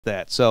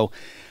that. So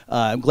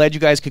I'm glad you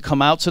guys could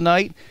come out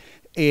tonight.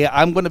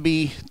 I'm going to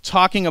be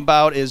talking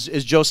about, as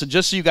Joe said,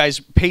 just so you guys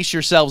pace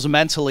yourselves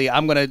mentally,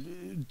 I'm going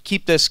to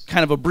keep this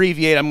kind of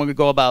abbreviated. I'm going to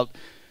go about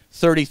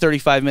 30,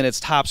 35 minutes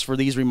tops for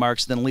these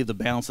remarks, then leave the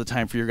balance of the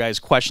time for your guys'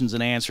 questions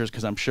and answers,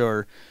 because I'm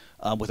sure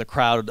with a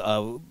crowd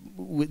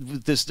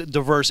with this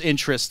diverse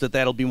interest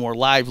that'll be more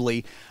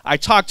lively.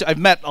 I've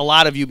met a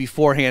lot of you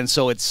beforehand,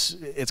 so it's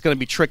going to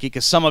be tricky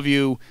because some of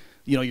you,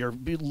 you're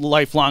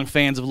lifelong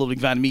fans of Ludwig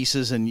von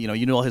Mises, and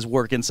you know his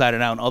work inside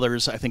and out. And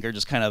others, I think, are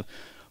just kind of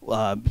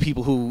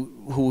people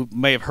who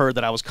may have heard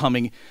that I was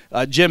coming.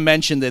 Jim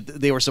mentioned that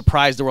they were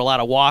surprised there were a lot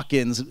of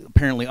walk-ins,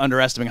 apparently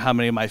underestimating how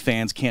many of my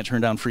fans can't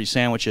turn down free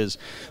sandwiches.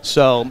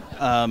 So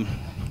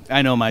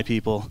I know my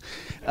people.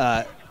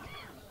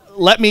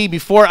 Let me,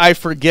 before I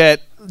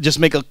forget, just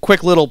make a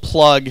quick little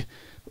plug.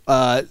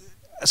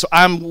 So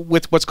I'm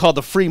with what's called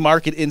the Free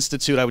Market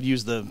Institute. I would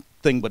use the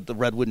thing, but the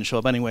red wouldn't show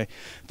up anyway.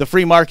 The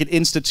Free Market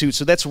Institute.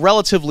 So that's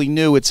relatively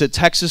new. It's at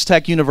Texas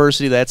Tech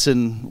University. That's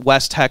in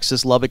West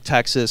Texas, Lubbock,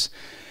 Texas,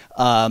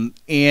 and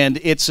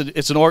it's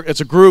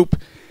a group.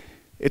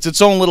 It's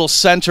its own little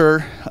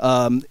center,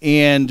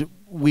 and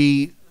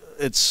we're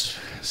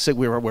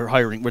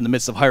hiring. We're in the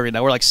midst of hiring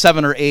now. We're like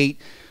 7 or 8.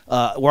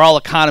 We're all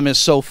economists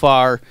so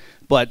far,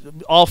 but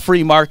all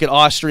free market,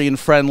 Austrian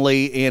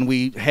friendly, and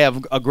we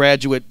have a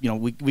graduate.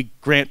 We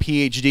grant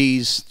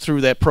PhDs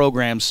through that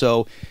program.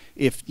 So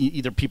if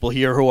either people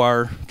here who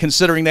are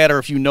considering that, or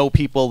if you know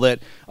people that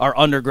are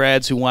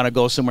undergrads who want to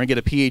go somewhere and get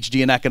a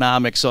PhD in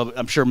economics, so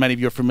I'm sure many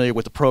of you are familiar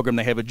with the program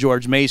they have at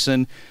George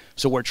Mason.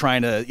 So we're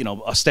trying to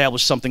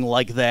establish something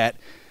like that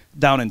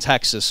down in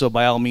Texas. So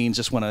by all means,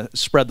 just want to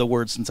spread the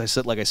word, since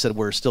like I said,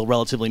 we're still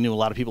relatively new. A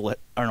lot of people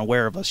aren't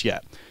aware of us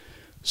yet.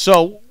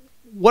 So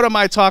what am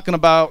I talking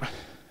about?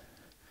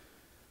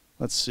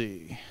 Let's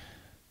see.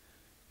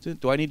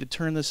 Do I need to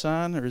turn this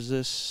on, or is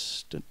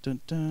this?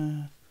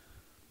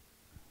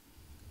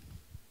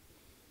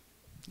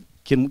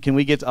 Can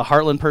we get a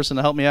Heartland person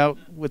to help me out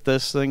with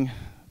this thing?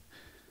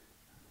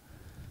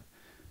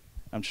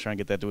 I'm just trying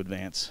to get that to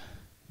advance.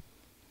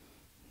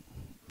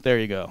 There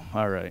you go.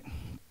 All right.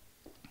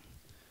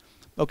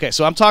 Okay,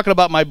 so I'm talking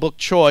about my book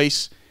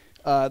choice.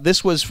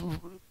 This was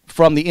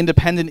from the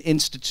Independent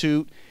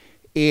Institute,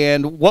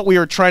 and what we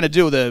were trying to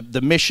do,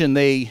 the mission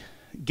they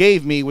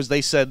gave me was,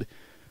 they said,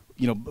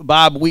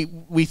 Bob,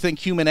 we think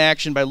Human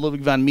Action by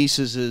Ludwig von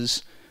Mises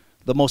is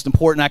the most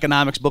important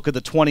economics book of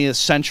the 20th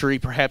century,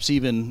 perhaps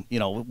even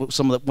one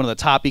of the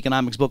top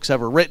economics books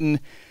ever written.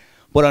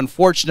 But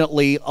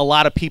unfortunately, a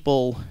lot of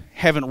people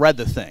haven't read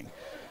the thing.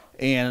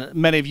 And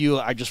many of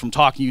you, just from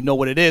talking, you know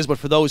what it is. But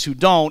for those who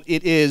don't,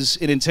 it is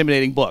an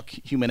intimidating book.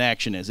 Human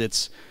Action is.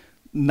 It's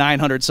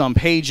 900 some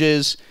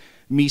pages.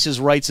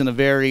 Mises writes in a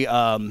very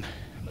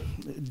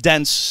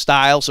dense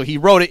style. So he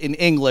wrote it in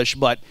English,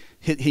 but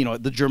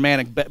the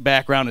Germanic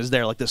background is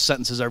there. Like, the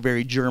sentences are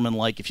very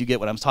German-like, if you get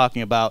what I'm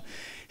talking about.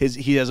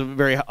 He has a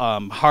very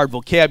hard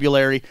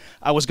vocabulary.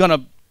 I was going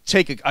to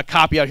take a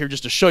copy out here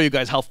just to show you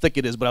guys how thick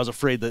it is, but I was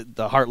afraid that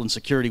the Heartland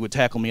security would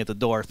tackle me at the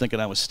door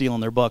thinking I was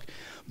stealing their book.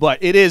 But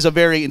it is a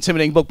very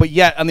intimidating book, but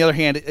yet, on the other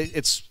hand,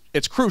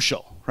 it's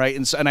crucial, right?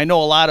 And I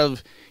know a lot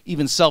of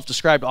even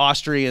self-described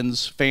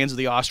Austrians, fans of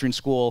the Austrian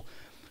school,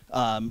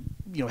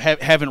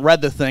 haven't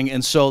read the thing,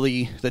 and so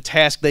the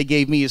task they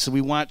gave me is,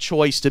 we want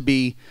choice to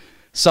be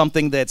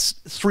something that's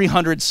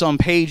 300 some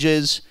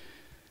pages,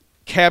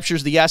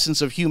 captures the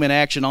essence of human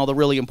action, all the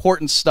really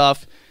important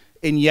stuff,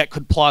 and yet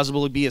could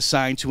plausibly be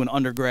assigned to an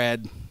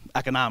undergrad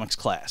economics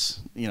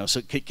class.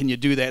 So can you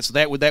do that? So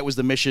that was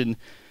the mission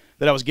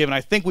that I was given.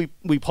 I think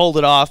we pulled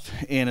it off.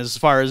 And as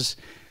far as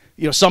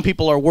some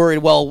people are worried,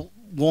 well,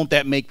 won't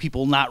that make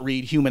people not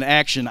read Human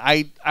Action?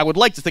 I would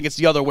like to think it's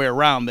the other way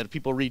around, that if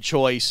people read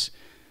choice,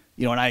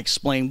 and I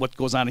explain what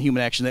goes on in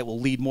Human Action, that will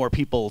lead more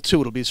people to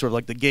it. It'll be sort of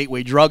like the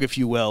gateway drug, if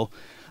you will.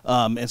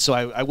 And so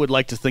I would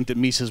like to think that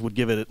Mises would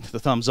give it the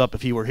thumbs up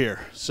if he were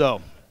here.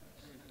 So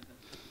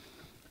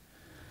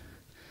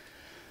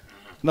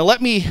now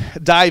let me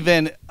dive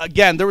in.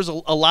 Again, there was a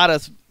lot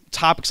of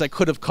topics I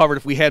could have covered.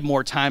 If we had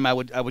more time, I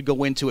would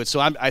go into it.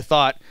 So I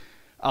thought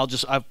I'll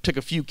pick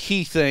a few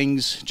key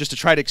things just to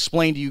try to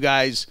explain to you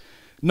guys.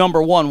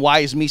 Number one, why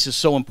is Mises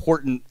so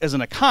important as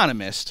an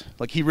economist?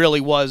 Like, he really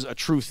was a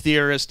true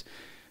theorist,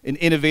 an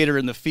innovator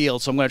in the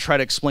field. So I'm going to try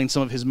to explain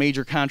some of his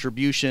major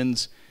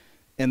contributions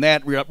in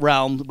that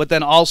realm. But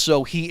then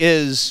also, he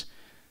was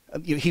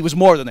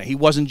more than that. He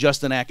wasn't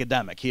just an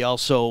academic. He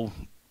also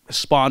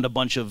spawned a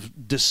bunch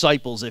of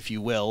disciples, if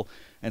you will.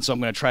 And so I'm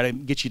going to try to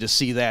get you to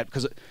see that,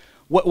 because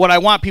what I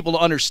want people to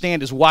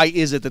understand is, why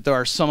is it that there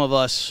are some of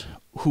us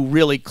who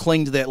really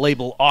cling to that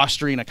label,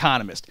 Austrian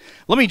economist?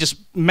 Let me just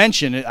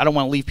mention it. I don't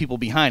want to leave people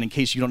behind in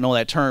case you don't know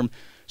that term.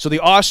 So the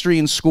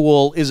Austrian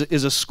school is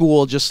a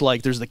school just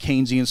like there's the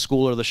Keynesian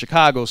school or the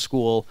Chicago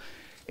school.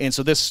 And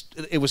so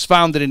it was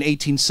founded in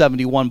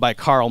 1871 by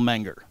Karl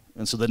Menger.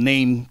 And so the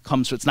name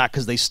comes, it's not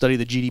because they study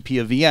the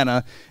GDP of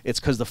Vienna, it's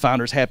because the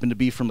founders happen to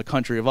be from the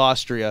country of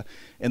Austria,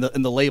 and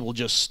the label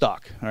just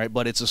stuck. All right,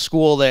 but it's a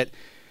school that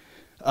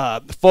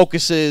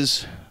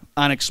focuses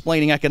on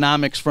explaining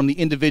economics from the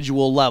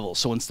individual level.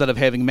 So instead of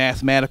having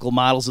mathematical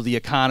models of the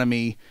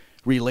economy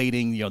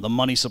relating, the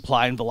money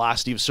supply and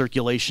velocity of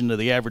circulation to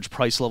the average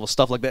price level,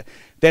 stuff like that,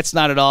 that's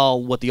not at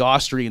all what the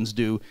Austrians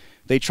do.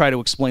 They try to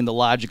explain the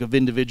logic of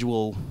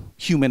individual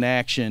human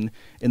action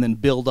and then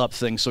build up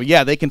things. So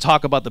yeah, they can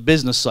talk about the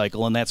business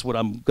cycle, and that's what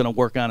I'm going to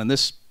work on in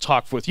this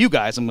talk with you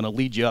guys. I'm going to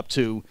lead you up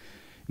to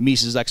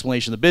Mises'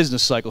 explanation of the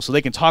business cycle. So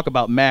they can talk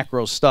about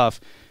macro stuff,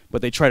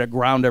 but they try to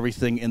ground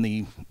everything in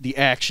the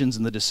actions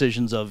and the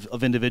decisions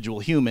of individual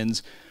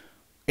humans,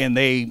 and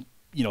they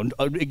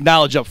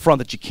acknowledge up front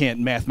that you can't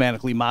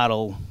mathematically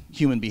model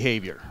human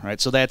behavior, right?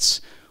 So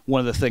that's one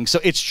of the things. So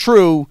it's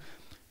true,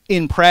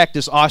 in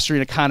practice,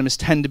 Austrian economists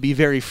tend to be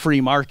very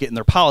free market in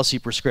their policy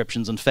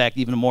prescriptions. In fact,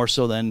 even more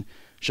so than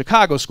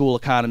Chicago school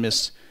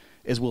economists,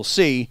 as we'll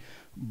see.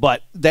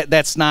 But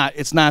it's not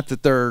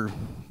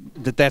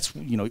that that's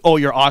oh,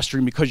 you're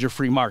Austrian because you're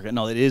free market.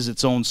 No, it is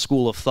its own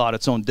school of thought,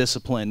 its own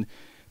discipline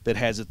that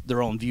has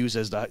their own views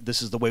as to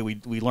this is the way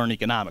we learn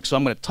economics. So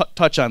I'm going to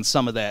touch on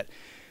some of that.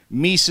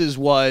 Mises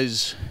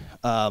was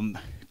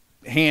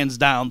hands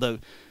down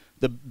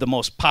the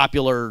most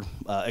popular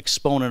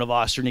exponent of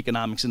Austrian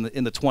economics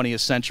in the 20th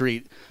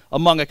century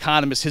among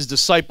economists. His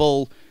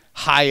disciple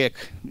Hayek,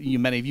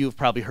 many of you have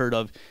probably heard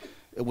of,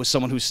 was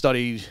someone who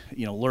studied,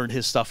 learned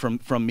his stuff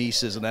from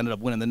Mises and ended up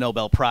winning the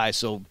Nobel Prize.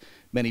 So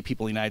many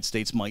people in the United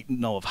States might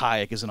know of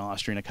Hayek as an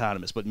Austrian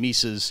economist. But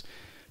Mises,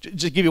 just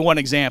to give you one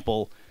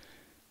example,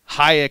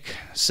 Hayek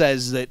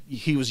says that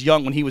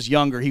when he was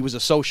younger, he was a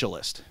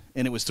socialist.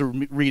 And it was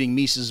through reading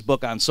Mises'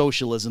 book on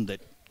socialism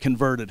that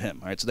converted him.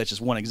 All right, so that's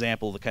just one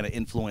example of the kind of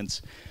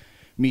influence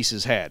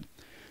Mises had.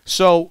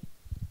 So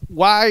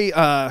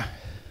why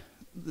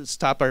this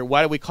top right?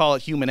 Why do we call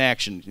it human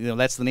action?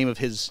 That's the name of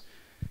his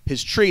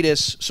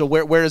treatise. So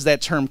where does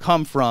that term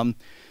come from?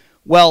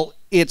 Well,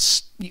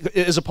 it's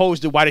as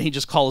opposed to why didn't he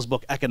just call his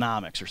book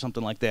Economics or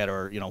something like that,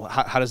 or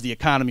how does the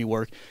economy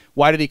work?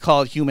 Why did he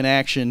call it human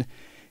action?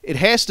 It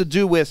has to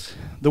do with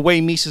the way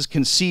Mises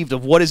conceived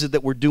of what is it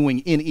that we're doing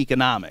in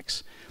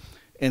economics.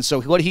 And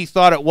so what he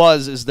thought it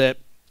was is that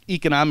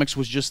economics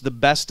was just the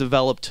best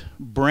developed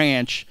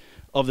branch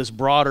of this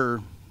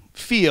broader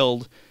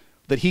field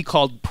that he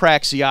called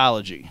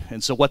praxeology.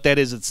 And so what that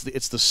is,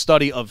 it's the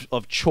study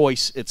of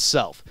choice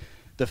itself.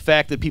 The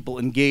fact that people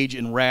engage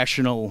in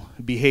rational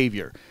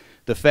behavior.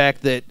 The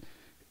fact that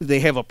they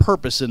have a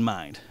purpose in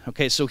mind.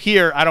 Okay, so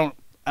here I don't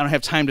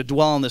have time to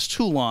dwell on this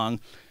too long.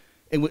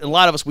 And a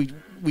lot of us,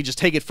 we just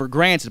take it for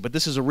granted, but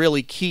this is a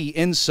really key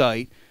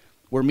insight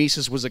where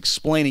Mises was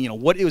explaining,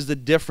 what is the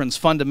difference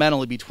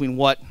fundamentally between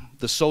what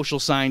the social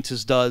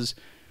scientist does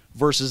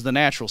versus the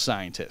natural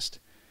scientist.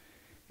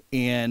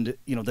 And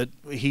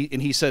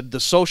he said the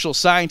social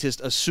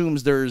scientist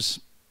assumes there's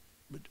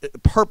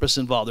purpose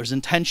involved, there's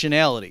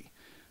intentionality.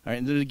 All right,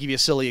 and to give you a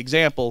silly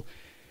example,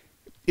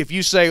 if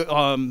you say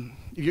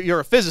you're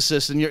a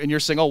physicist and you're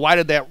saying, oh, why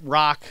did that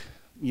rock,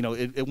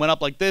 it went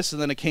up like this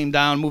and then it came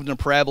down, moved in a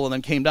parabola and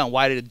then came down.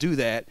 Why did it do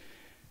that?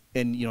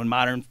 And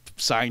modern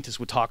scientists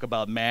would talk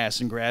about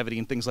mass and gravity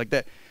and things like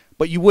that.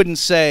 But you wouldn't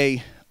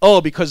say,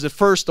 oh, because at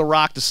first the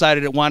rock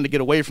decided it wanted to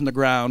get away from the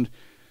ground,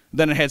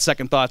 then it had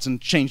second thoughts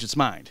and changed its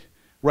mind.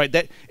 Right?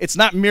 That it's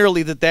not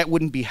merely that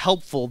wouldn't be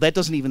helpful. That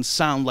doesn't even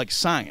sound like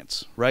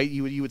science, right?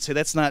 You would say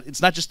it's not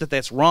just that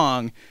that's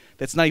wrong.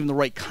 That's not even the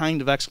right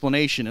kind of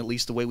explanation, at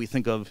least the way we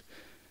think of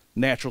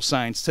natural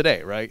science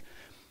today, right?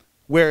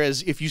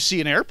 Whereas if you see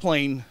an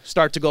airplane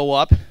start to go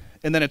up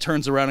and then it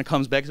turns around and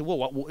comes back,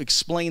 well,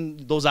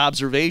 explain those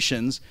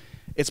observations.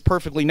 It's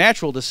perfectly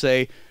natural to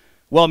say,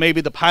 well,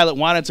 maybe the pilot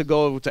wanted to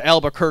go to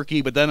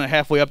Albuquerque, but then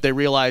halfway up they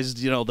realized,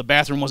 the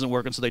bathroom wasn't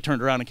working, so they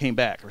turned around and came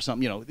back or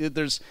something.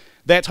 There's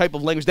that type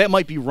of language. That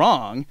might be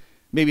wrong.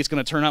 Maybe it's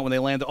going to turn out when they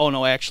land, oh,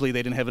 no, actually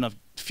they didn't have enough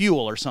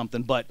fuel or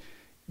something, but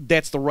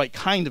that's the right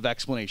kind of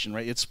explanation,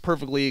 right? It's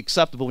perfectly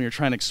acceptable when you're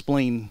trying to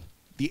explain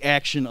the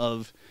action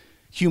of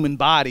human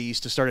bodies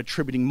to start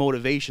attributing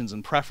motivations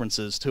and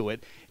preferences to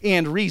it,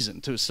 and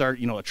reason to start,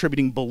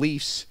 attributing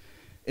beliefs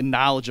and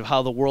knowledge of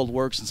how the world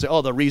works and say,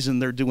 oh, the reason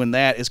they're doing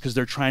that is because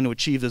they're trying to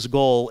achieve this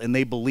goal and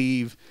they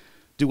believe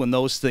doing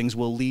those things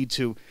will lead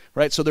to,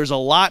 right? So there's a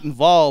lot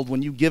involved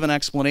when you give an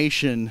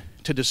explanation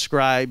to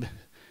describe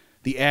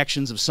the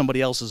actions of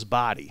somebody else's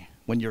body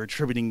when you're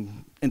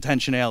attributing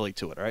intentionality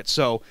to it, all right?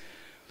 So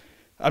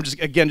I'm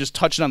just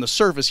touching on the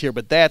surface here,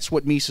 but that's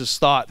what Mises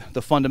thought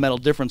the fundamental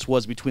difference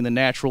was between the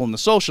natural and the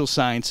social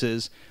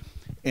sciences.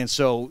 And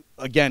so,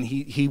 again,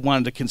 he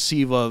wanted to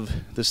conceive of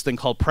this thing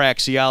called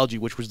praxeology,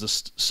 which was the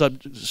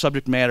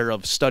subject matter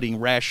of studying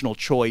rational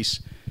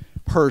choice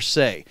per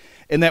se.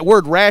 And that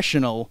word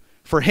rational,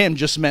 for him,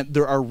 just meant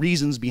there are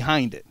reasons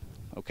behind it,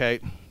 okay?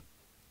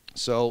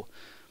 So,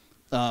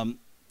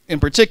 in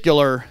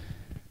particular,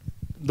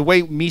 the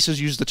way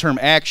Mises used the term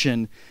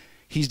action,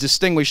 he's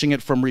distinguishing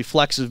it from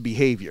reflexive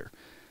behavior.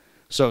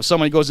 So if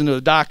somebody goes into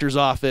the doctor's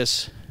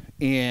office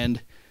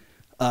and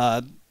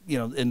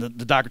and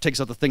the doctor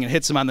takes out the thing and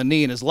hits him on the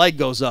knee and his leg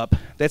goes up,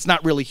 that's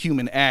not really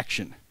human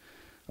action.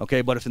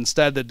 Okay, but if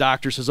instead the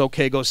doctor says,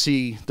 okay, go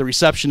see the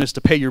receptionist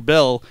to pay your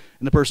bill,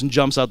 and the person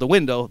jumps out the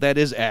window, that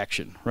is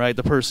action, right?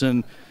 The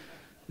person,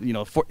 you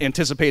know,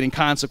 anticipating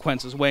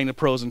consequences, weighing the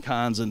pros and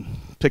cons, and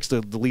picks the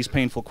least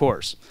painful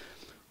course.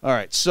 All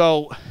right,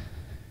 so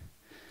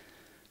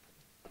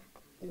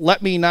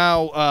let me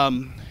now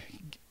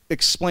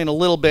explain a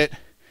little bit.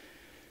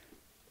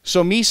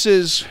 So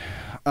Mises,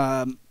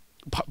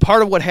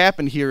 part of what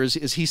happened here is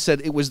he said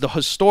it was the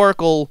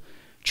historical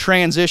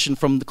transition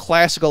from the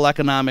classical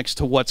economics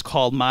to what's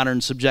called modern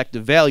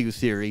subjective value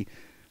theory.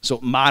 So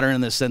modern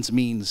in this sense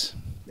means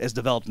as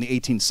developed in the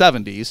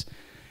 1870s.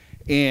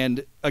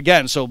 And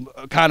again, so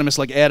economists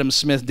like Adam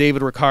Smith,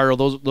 David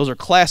Ricardo, those are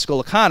classical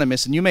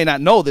economists, and you may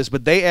not know this,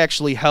 but they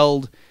actually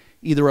held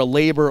either a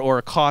labor or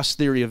a cost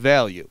theory of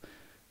value.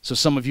 So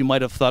some of you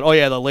might have thought, oh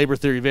yeah, the labor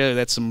theory of value,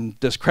 that's some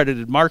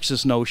discredited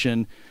Marxist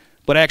notion,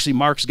 but actually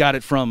Marx got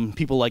it from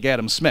people like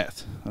Adam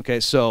Smith. Okay,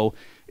 so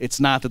it's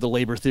not that the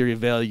labor theory of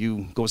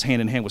value goes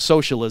hand in hand with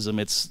socialism.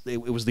 It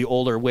was the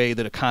older way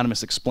that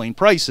economists explain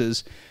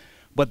prices,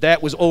 but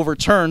that was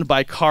overturned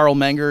by Karl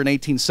Menger in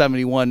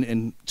 1871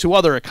 and two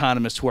other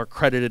economists who are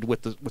credited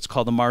with what's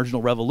called the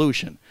marginal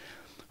revolution.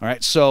 All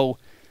right, so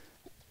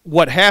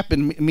what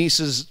happened,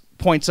 Mises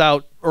points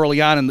out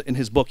early on in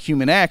his book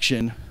Human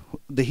Action,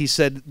 that he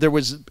said there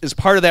was, as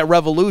part of that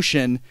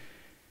revolution,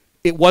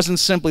 it wasn't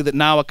simply that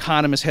now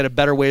economists had a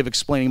better way of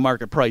explaining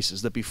market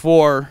prices, that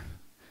before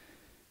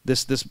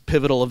this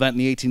pivotal event in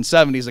the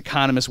 1870s,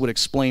 economists would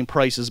explain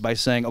prices by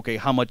saying, okay,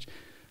 how much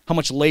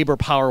labor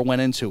power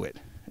went into it?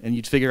 And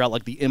you'd figure out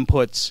like the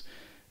inputs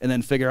and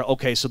then figure out,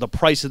 okay, so the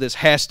price of this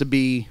has to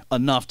be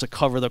enough to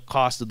cover the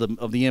cost of the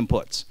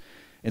inputs.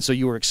 And so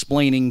you were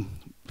explaining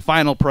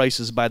final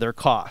prices by their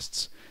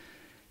costs.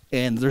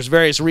 And there's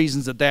various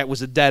reasons that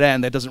was a dead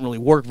end. That doesn't really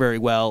work very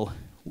well.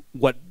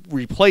 What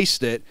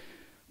replaced it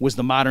was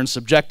the modern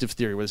subjective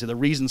theory, where they say the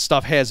reason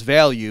stuff has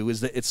value is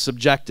that it's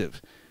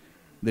subjective.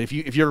 That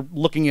if you're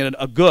looking at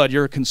a good,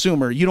 you're a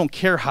consumer, you don't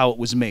care how it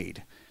was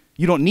made.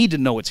 You don't need to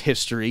know its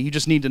history. You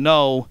just need to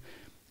know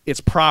its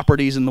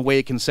properties and the way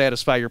it can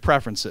satisfy your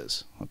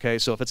preferences. Okay,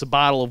 so if it's a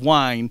bottle of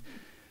wine,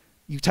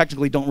 you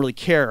technically don't really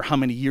care how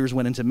many years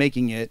went into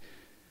making it.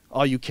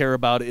 All you care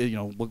about is, you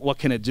know, what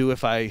can it do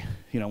if I,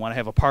 you know, want to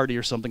have a party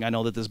or something? I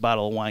know that this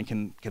bottle of wine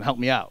can help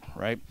me out,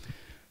 right?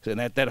 And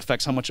that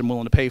affects how much I'm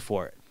willing to pay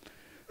for it.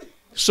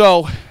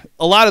 So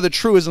a lot of the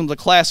truisms, the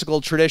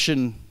classical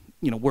tradition,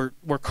 you know,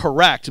 were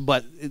correct,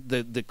 but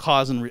the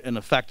cause and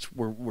effect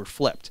were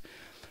flipped.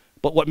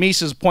 But what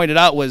Mises pointed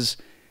out was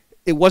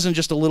it wasn't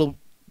just a little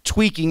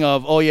tweaking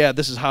of, oh yeah,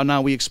 this is how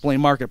now we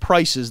explain market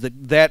prices,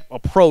 that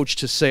approach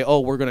to say, oh,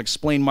 we're going to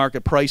explain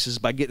market prices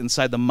by getting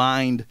inside the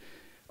mind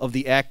of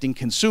the acting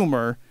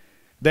consumer,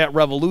 that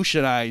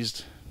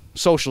revolutionized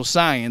social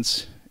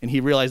science, and he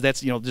realized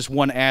that's, you know, just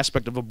one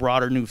aspect of a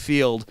broader new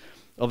field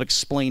of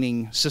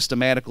explaining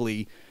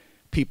systematically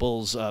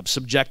people's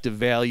subjective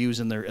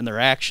values and their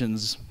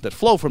actions that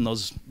flow from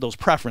those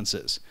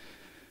preferences.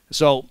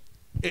 So,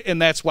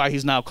 and that's why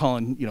he's now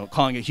calling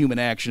it human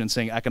action and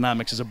saying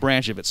economics is a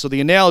branch of it. So the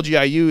analogy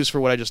I use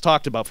for what I just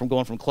talked about, from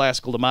going from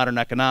classical to modern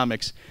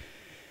economics,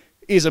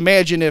 is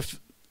imagine if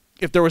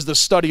there was the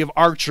study of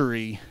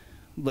archery,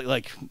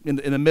 like in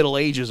the Middle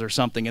Ages or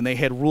something, and they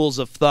had rules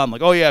of thumb,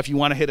 like, oh yeah, if you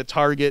want to hit a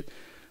target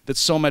that's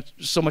so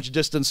much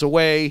distance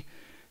away,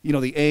 you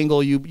know, the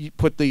angle you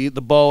put the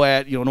bow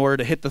at, you know, in order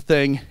to hit the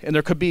thing. And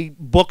there could be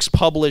books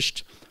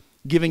published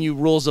giving you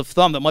rules of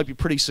thumb that might be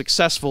pretty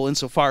successful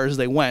insofar as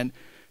they went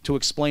to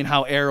explain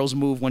how arrows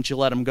move once you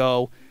let them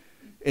go.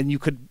 And you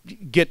could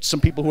get some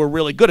people who are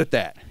really good at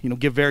that, you know,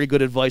 give very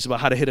good advice about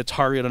how to hit a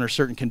target under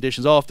certain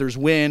conditions. Oh, if there's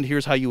wind,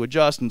 here's how you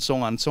adjust, and so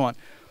on and so on.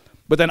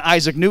 But then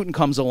Isaac Newton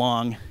comes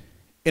along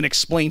and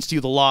explains to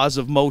you the laws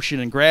of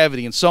motion and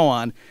gravity and so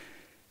on.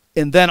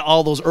 And then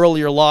all those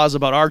earlier laws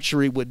about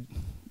archery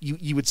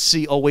you would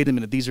see, oh, wait a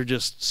minute, these are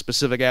just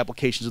specific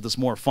applications of this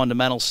more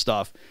fundamental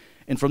stuff.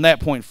 And from that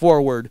point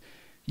forward,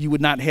 you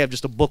would not have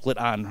just a booklet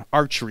on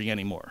archery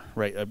anymore,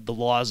 right? The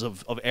laws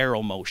of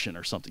arrow motion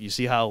or something. You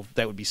see how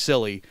that would be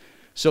silly.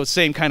 So it's the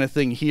same kind of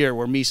thing here,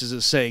 where Mises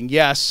is saying,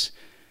 yes,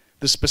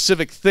 the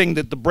specific thing,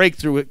 that the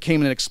breakthrough, it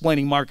came in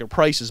explaining market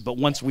prices, but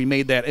once we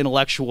made that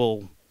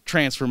intellectual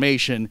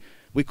transformation,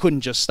 we couldn't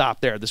just stop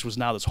there. This was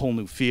now this whole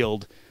new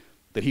field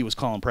that he was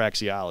calling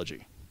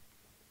praxeology.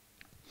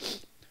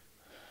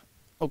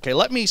 Okay,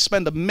 let me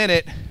spend a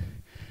minute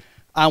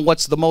on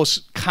what's the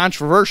most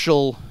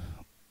controversial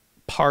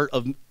part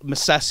of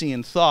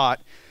Misesian thought.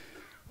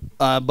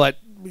 And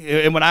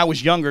when I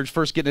was younger,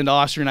 first getting into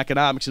Austrian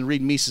economics and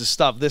reading Mises'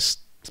 stuff, this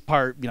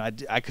part, you know,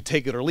 I could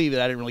take it or leave it.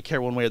 I didn't really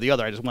care one way or the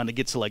other. I just wanted to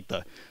get to like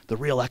the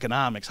real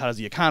economics. How does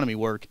the economy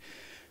work?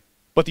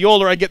 But the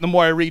older I get, the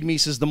more I read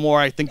Mises, the more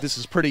I think this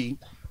is pretty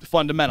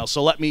fundamental.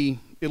 So let me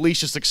at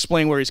least just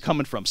explain where he's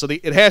coming from. So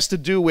it has to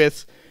do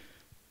with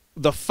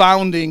the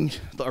founding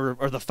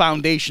or the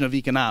foundation of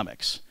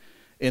economics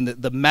and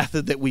the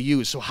method that we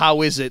use. So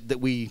how is it that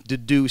we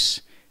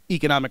deduce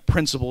economic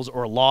principles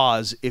or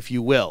laws, if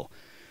you will?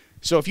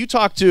 So if you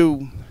talk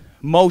to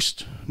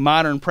most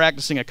modern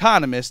practicing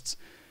economists,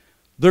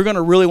 they're going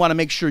to really want to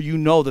make sure you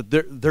know that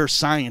they're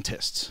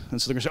scientists.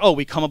 And so they're going to say, oh,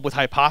 we come up with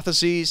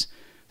hypotheses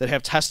that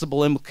have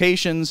testable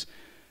implications,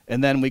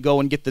 and then we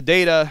go and get the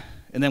data,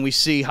 and then we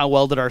see how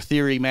well did our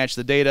theory match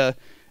the data,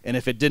 and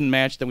if it didn't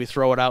match, then we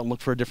throw it out and look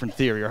for a different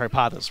theory or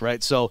hypothesis,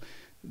 right? So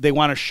they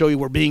want to show you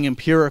we're being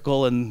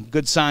empirical and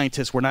good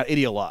scientists, we're not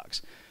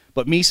ideologues.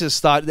 But Mises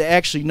thought,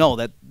 actually, no,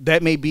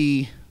 that may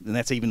be, and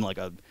that's even like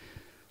a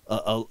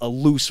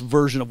loose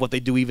version of what they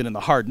do even in the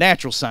hard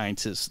natural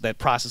sciences. That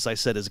process I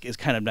said is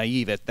kind of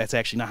naive. That's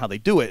actually not how they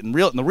do it in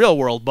the real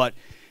world, but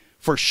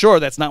for sure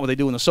that's not what they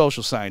do in the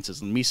social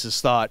sciences. And Mises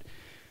thought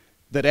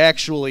that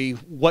actually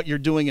what you're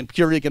doing in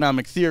pure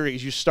economic theory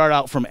is you start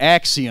out from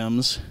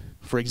axioms,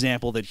 for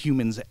example, that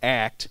humans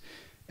act,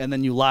 and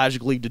then you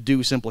logically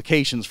deduce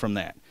implications from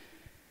that.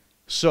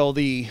 So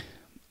the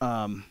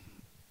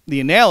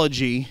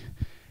analogy,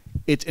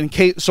 it's in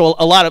case, so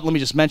a lot of, let me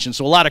just mention,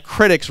 so a lot of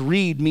critics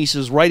read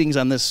Mises' writings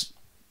on this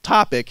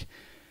topic,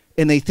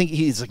 and they think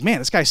he's like, man,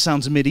 this guy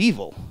sounds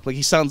medieval. Like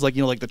he sounds like,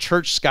 like the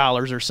church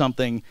scholars or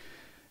something,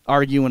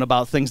 arguing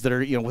about things that are,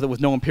 with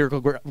no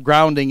empirical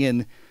grounding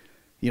in,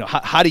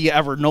 how do you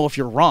ever know if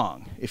you're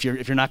wrong if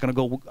you're not going to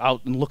go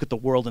out and look at the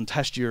world and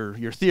test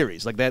your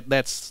theories? Like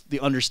that's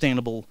the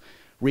understandable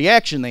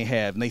reaction they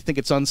have, and they think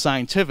it's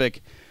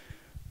unscientific.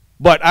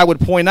 But I would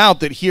point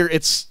out that here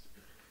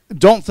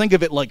don't think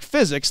of it like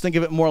physics, think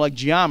of it more like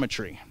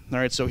geometry. All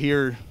right, so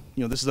here,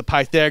 this is the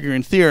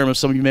Pythagorean theorem, if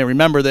some of you may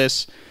remember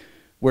this,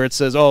 where it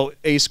says, oh,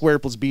 a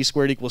squared plus b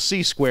squared equals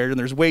c squared, and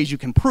there's ways you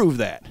can prove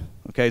that.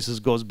 Okay, so this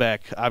goes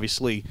back,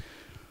 obviously,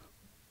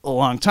 a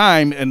long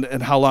time, and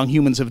how long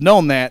humans have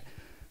known that.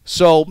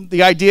 So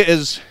the idea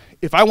is,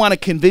 if I want to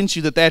convince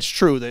you that that's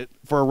true, that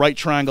for a right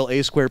triangle,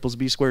 a squared plus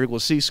b squared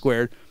equals c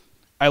squared,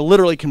 I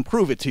literally can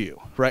prove it to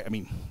you, right? I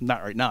mean,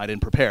 not right now, I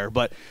didn't prepare,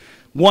 but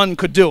one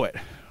could do it,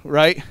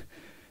 right?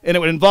 And it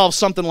would involve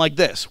something like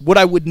this. What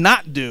I would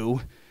not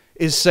do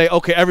is say,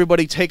 okay,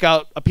 everybody take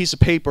out a piece of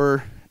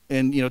paper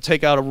and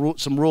take out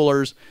some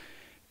rulers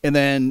and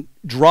then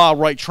draw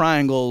right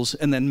triangles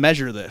and then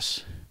measure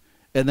this.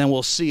 And then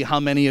we'll see how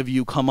many of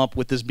you come up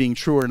with this being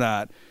true or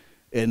not.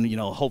 And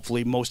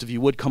hopefully most of you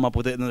would come up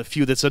with it. And then the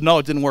few that said, no,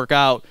 it didn't work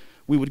out,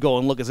 we would go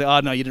and look and say, oh,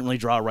 no, you didn't really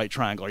draw a right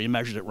triangle, or you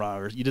measured it wrong,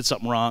 or you did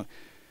something wrong.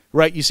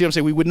 Right? You see what I'm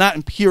saying? We would not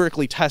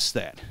empirically test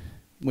that.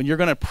 When you're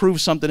going to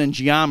prove something in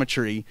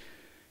geometry,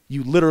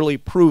 you literally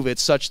prove it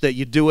such that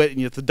you do it,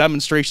 and if the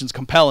demonstration's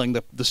compelling,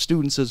 the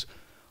student says,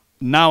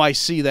 now I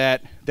see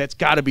that, that's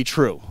got to be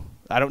true.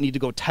 I don't need to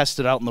go test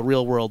it out in the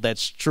real world,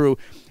 that's true.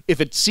 If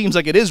it seems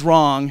like it is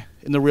wrong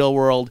in the real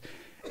world,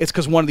 it's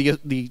because one of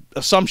the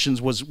assumptions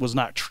was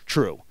not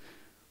true.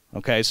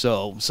 Okay,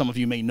 so some of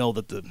you may know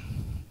that the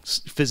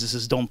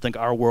physicists don't think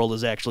our world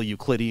is actually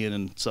Euclidean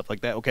and stuff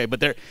like that. Okay,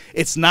 but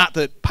it's not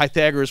that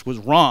Pythagoras was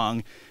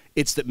wrong.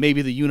 It's that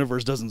maybe the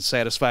universe doesn't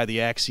satisfy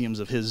the axioms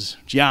of his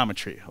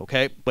geometry,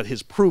 okay? But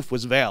his proof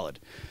was valid.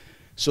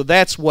 So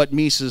that's what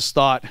Mises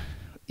thought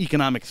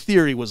economic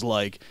theory was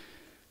like,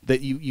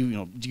 that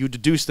you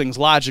deduce things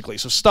logically.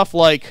 So stuff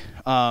like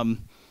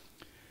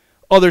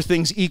other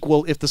things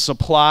equal, if the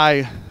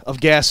supply of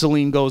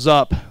gasoline goes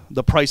up,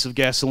 the price of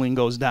gasoline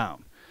goes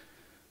down.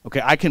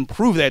 Okay, I can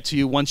prove that to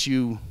you once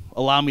you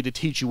allow me to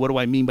teach you what do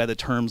I mean by the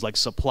terms like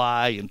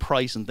supply and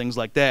price and things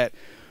like that.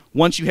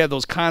 Once you have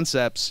those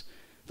concepts,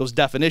 those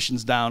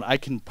definitions down, I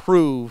can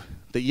prove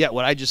that, yeah,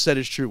 what I just said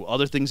is true.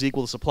 Other things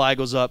equal, the supply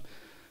goes up,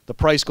 the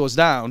price goes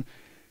down,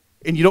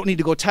 and you don't need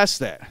to go test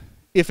that.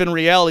 If in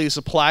reality the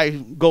supply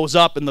goes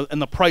up and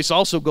the price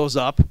also goes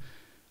up,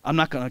 I'm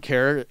not going to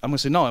care. I'm going to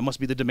say, no, it must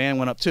be the demand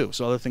went up too,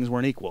 so other things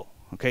weren't equal.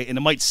 Okay, and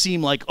it might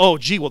seem like, oh,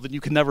 gee, well, then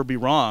you can never be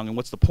wrong, and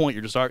what's the point?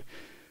 You're just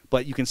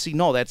but you can see,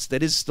 no,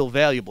 that is still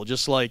valuable,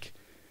 just like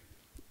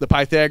the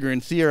Pythagorean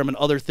theorem and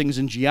other things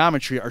in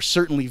geometry are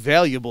certainly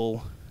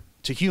valuable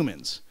to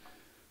humans.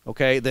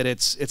 Okay, that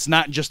it's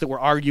not just that we're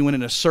arguing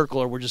in a circle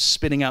or we're just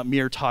spitting out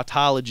mere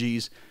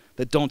tautologies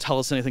that don't tell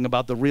us anything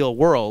about the real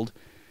world.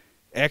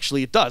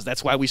 Actually, it does.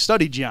 That's why we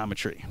study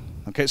geometry.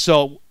 Okay,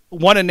 so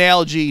one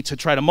analogy to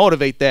try to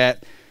motivate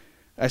that,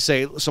 I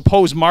say,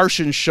 suppose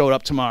Martians showed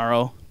up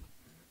tomorrow,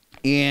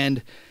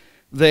 and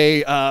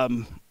they,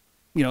 and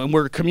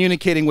we're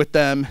communicating with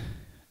them,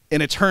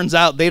 and it turns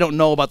out they don't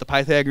know about the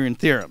Pythagorean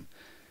theorem,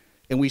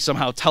 and we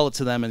somehow tell it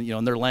to them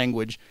in their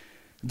language.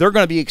 They're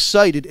going to be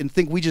excited and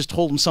think we just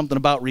told them something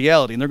about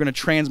reality, and they're going to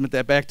transmit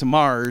that back to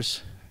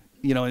Mars,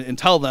 and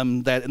tell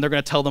them that, and they're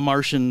going to tell the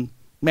Martian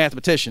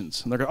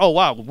mathematicians, and they're going, oh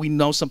wow, we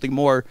know something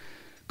more.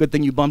 Good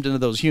thing you bumped into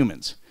those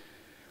humans.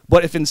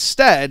 But if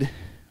instead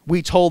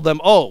we told them,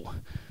 oh,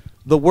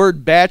 the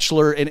word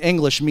bachelor in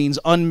English means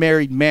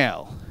unmarried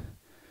male.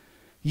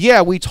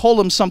 Yeah, we told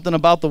them something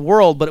about the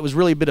world, but it was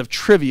really a bit of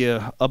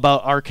trivia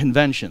about our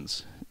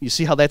conventions. You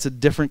see how that's a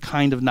different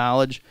kind of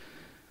knowledge?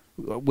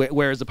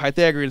 Whereas the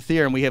Pythagorean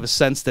theorem, we have a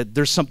sense that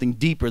there's something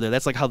deeper there.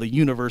 That's like how the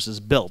universe is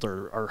built,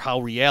 or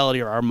how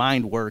reality or our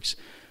mind works.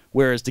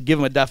 Whereas to give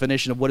them a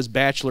definition of what does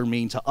bachelor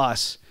mean to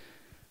us,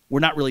 we're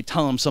not really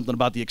telling them something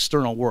about the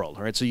external world.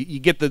 Right? So you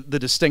get the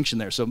distinction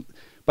there. So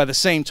by the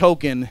same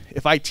token,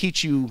 if I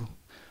teach you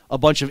a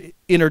bunch of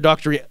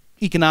introductory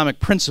economic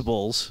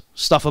principles,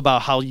 stuff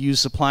about how you use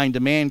supply and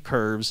demand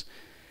curves,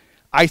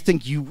 I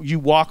think you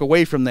walk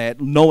away from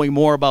that knowing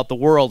more about the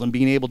world and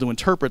being able to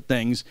interpret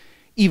things,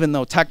 even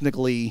though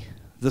technically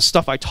the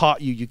stuff I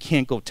taught you, you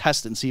can't go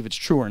test it and see if it's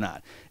true or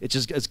not.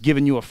 It's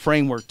giving you a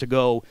framework to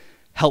go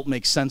help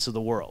make sense of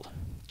the world.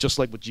 Just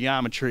like with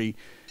geometry,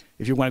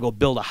 if you want to go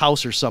build a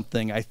house or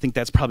something, I think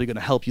that's probably going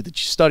to help you that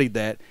you studied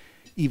that,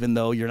 even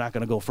though you're not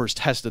going to go first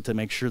test it to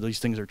make sure these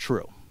things are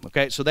true.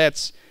 Okay, so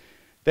that's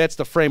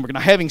the framework. Now,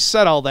 having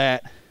said all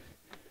that,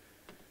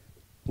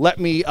 let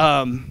me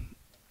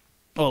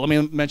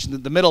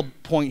mention the middle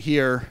point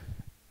here.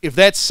 If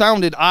that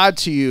sounded odd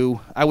to you,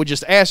 I would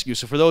just ask you.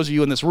 So for those of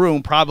you in this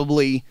room,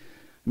 probably,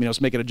 I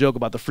was making a joke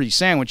about the free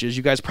sandwiches.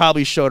 You guys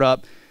probably showed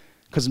up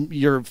because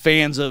you're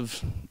fans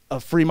of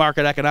free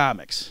market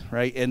economics,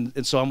 right?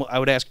 And so I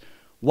would ask,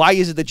 why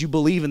is it that you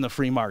believe in the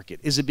free market?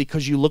 Is it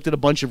because you looked at a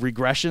bunch of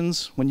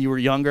regressions when you were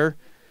younger,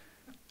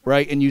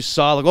 right? And you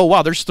saw, like, oh,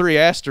 wow, there's 3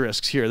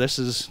 asterisks here.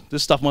 This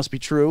stuff must be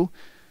true.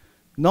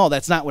 No,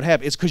 that's not what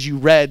happened. It's because you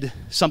read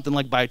something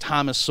like by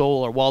Thomas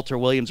Sowell or Walter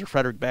Williams or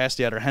Frederick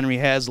Bastiat or Henry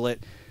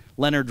Hazlitt,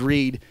 Leonard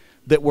Reed,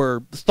 that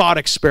were thought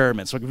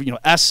experiments, like,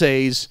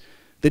 essays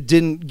that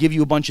didn't give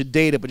you a bunch of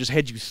data but just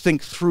had you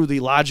think through the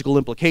logical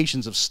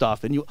implications of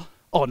stuff. And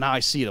oh, now I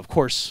see it. Of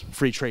course,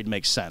 free trade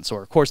makes sense,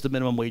 or of course the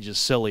minimum wage is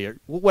silly, or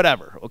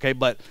whatever. Okay,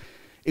 but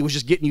it was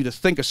just getting you to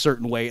think a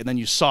certain way, and then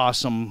you saw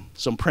some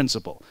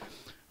principle.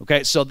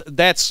 Okay, so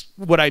that's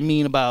what I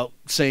mean about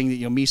saying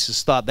that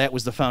Mises thought that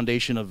was the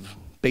foundation of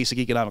basic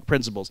economic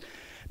principles.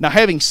 Now,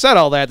 having said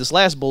all that, this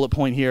last bullet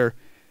point here,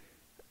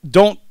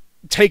 don't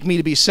take me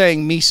to be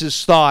saying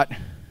Mises thought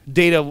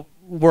data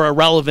were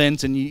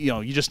irrelevant and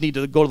you just need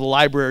to go to the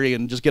library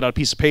and just get out a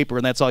piece of paper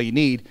and that's all you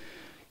need.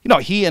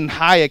 He and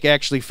Hayek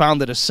actually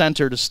founded a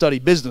center to study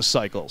business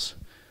cycles.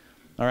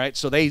 All right,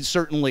 so they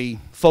certainly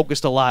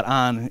focused a lot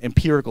on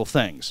empirical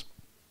things.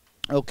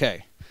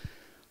 Okay.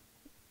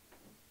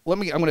 I'm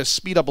going to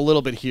speed up a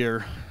little bit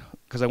here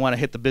because I want to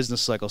hit the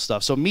business cycle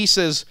stuff. So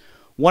Mises,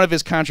 one of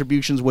his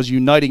contributions was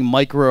uniting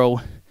micro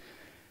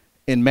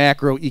and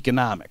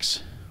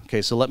macroeconomics.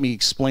 Okay, so let me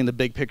explain the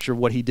big picture of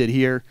what he did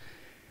here.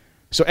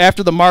 So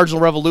after the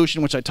marginal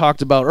revolution, which I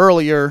talked about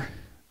earlier,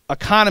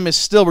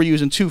 economists still were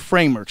using 2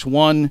 frameworks.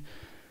 One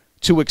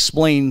to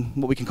explain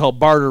what we can call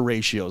barter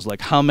ratios, like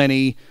how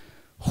many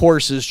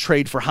horses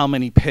trade for how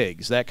many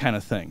pigs, that kind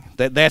of thing.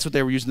 That's what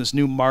they were using this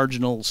new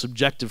marginal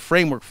subjective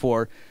framework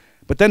for.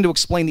 But then to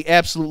explain the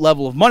absolute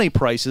level of money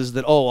prices,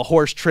 that, a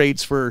horse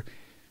trades for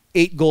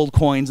 8 gold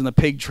coins and the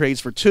pig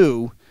trades for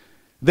 2,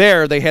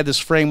 there they had this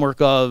framework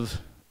of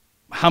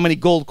how many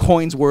gold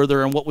coins were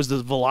there and what was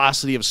the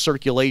velocity of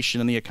circulation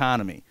in the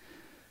economy.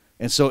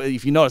 And so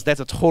if you notice,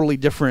 that's a totally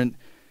different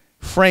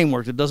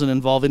framework that doesn't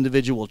involve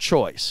individual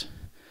choice.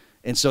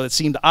 And so it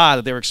seemed odd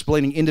that they were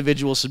explaining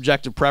individual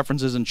subjective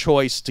preferences and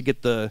choice to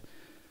get the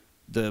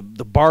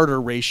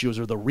barter ratios,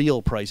 or the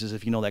real prices,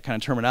 if you know that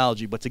kind of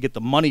terminology, but to get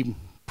the money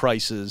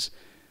prices,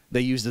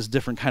 they used this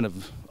different kind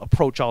of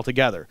approach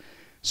altogether.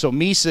 So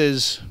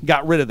Mises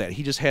got rid of that.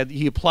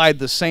 He applied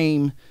the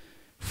same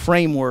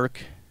framework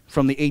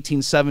from the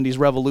 1870s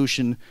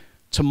revolution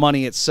to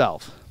money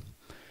itself.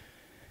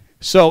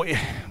 So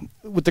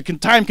with the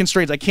time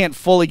constraints, I can't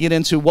fully get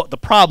into what the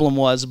problem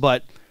was,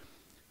 but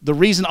the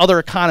reason other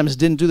economists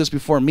didn't do this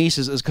before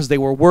Mises is because they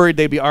were worried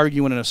they'd be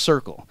arguing in a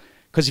circle.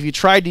 Because if you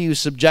tried to use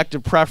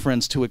subjective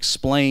preference to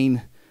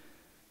explain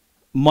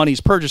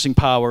money's purchasing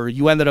power,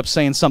 you ended up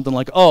saying something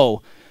like,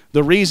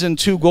 the reason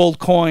 2 gold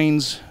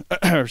coins,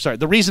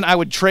 the reason I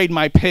would trade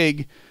my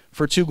pig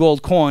for 2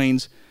 gold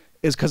coins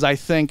is because I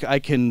think I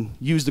can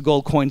use the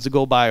gold coins to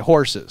go buy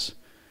horses.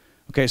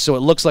 Okay, so it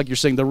looks like you're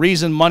saying the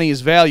reason money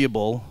is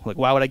valuable, like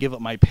why would I give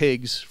up my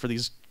pigs for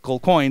these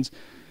gold coins,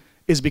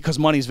 is because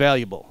money's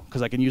valuable,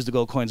 because I can use the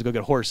gold coins to go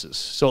get horses.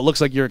 So it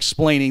looks like you're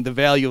explaining the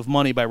value of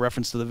money by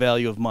reference to the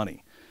value of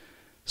money.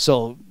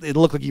 So it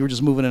looked like you were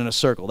just moving in a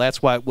circle.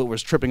 That's what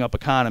was tripping up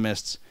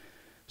economists.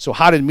 So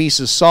how did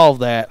Mises solve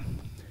that?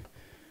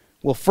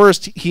 Well,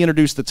 first he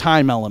introduced the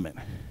time element.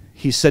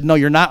 He said, no,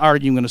 you're not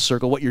arguing in a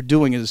circle. What you're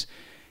doing is,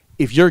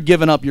 if you're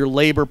giving up your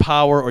labor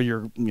power or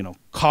your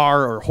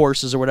car or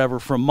horses or whatever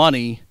for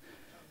money,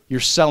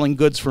 you're selling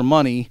goods for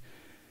money.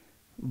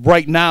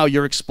 Right now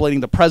you're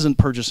explaining the present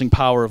purchasing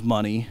power of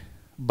money.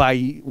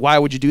 Why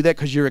would you do that?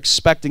 Because you're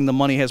expecting the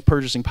money has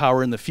purchasing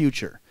power in the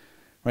future.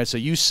 Right? So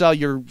you sell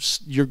your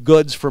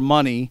goods for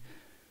money,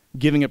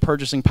 giving it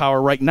purchasing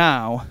power right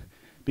now,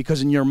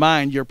 because in your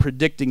mind you're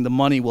predicting the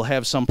money will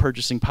have some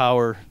purchasing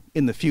power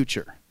in the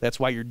future. That's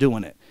why you're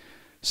doing it.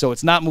 So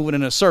it's not moving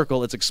in a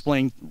circle, it's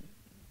explaining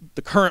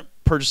the current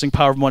purchasing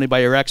power of money by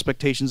your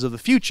expectations of the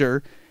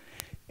future.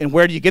 And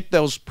where do you get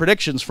those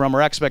predictions from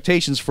or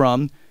expectations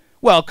from?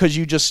 Well, because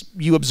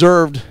you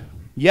observed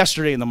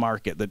yesterday in the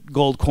market that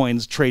gold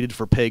coins traded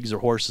for pigs or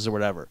horses or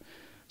whatever.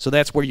 So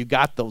that's where you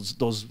got those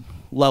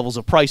levels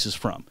of prices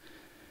from.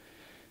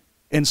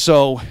 And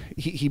so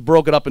he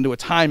broke it up into a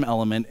time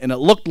element, and it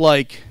looked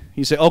like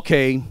he said,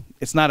 okay,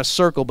 it's not a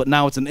circle, but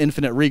now it's an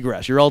infinite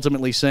regress. You're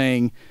ultimately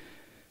saying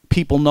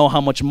people know how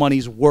much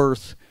money's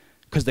worth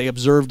because they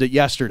observed it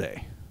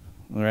yesterday.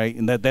 All right,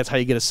 and that's how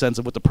you get a sense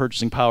of what the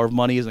purchasing power of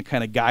money is, and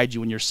kind of guide you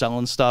when you're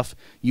selling stuff.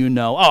 You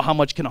know, oh, how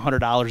much can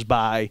 $100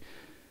 buy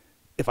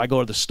if I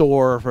go to the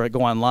store, or if I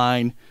go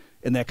online,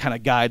 and that kind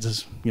of guides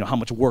us, you know, how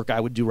much work I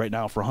would do right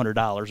now for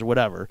 $100 or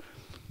whatever.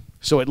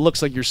 So it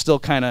looks like you're still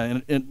kind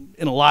of in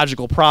a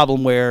logical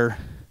problem where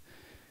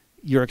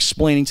you're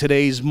explaining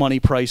today's money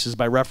prices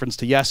by reference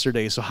to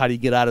yesterday. So how do you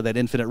get out of that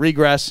infinite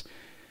regress?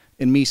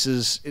 And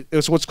Mises,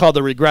 it's what's called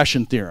the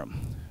regression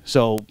theorem.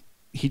 So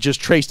he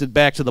just traced it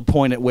back to the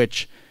point at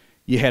which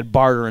you had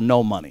barter and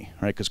no money,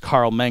 right? Because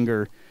Karl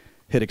Menger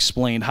had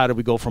explained how do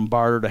we go from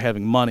barter to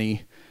having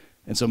money.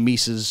 And so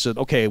Mises said,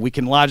 okay, we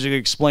can logically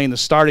explain the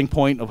starting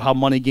point of how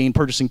money gained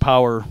purchasing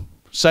power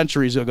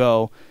centuries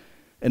ago,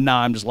 and now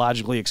I'm just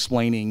logically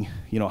explaining,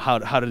 you know,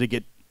 how did it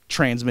get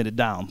transmitted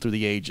down through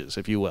the ages,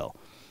 if you will.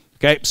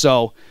 Okay,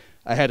 so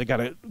I had to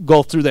kind of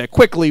go through that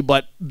quickly,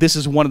 but this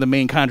is one of the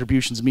main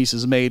contributions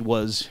Mises made,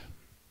 was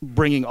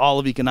bringing all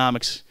of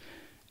economics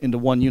into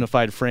one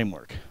unified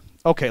framework.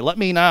 Okay, let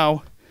me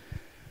now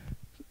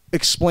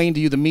explain to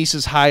you the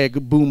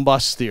Mises-Hayek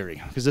boom-bust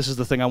theory, because this is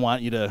the thing I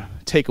want you to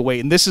take away.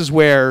 And this is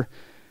where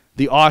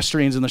the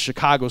Austrians and the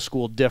Chicago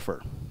school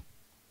differ.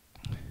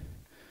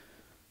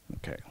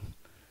 Okay.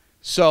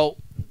 So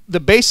the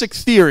basic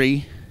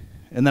theory,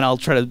 and then I'll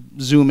try to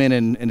zoom in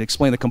and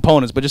explain the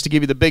components, but just to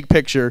give you the big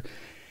picture,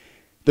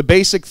 the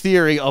basic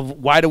theory of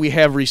why do we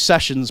have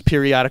recessions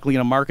periodically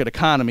in a market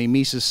economy,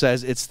 Mises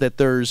says it's that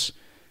there's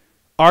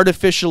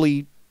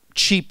artificially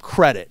cheap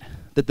credit,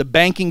 that the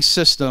banking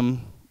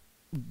system,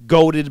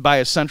 goaded by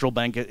a central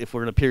bank, if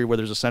we're in a period where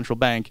there's a central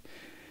bank,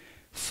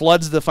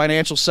 floods the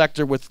financial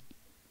sector with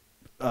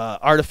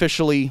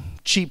artificially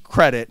cheap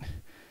credit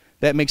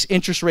that makes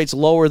interest rates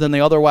lower than they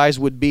otherwise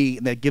would be,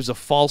 and that gives a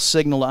false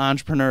signal to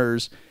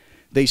entrepreneurs.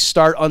 They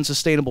start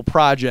unsustainable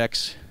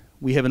projects.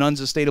 We have an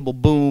unsustainable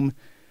boom,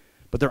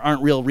 but there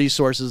aren't real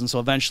resources, and so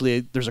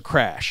eventually there's a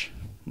crash.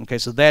 Okay,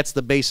 so that's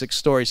the basic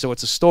story. So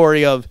it's a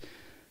story of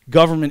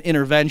government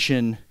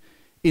intervention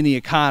in the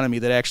economy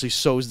that actually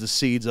sows the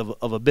seeds of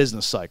a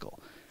business cycle.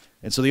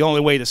 And so the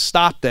only way to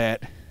stop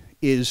that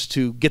is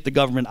to get the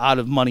government out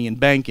of money and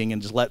banking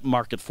and just let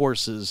market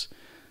forces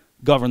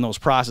govern those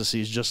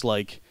processes, just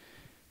like,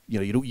 you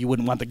know, you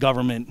wouldn't want the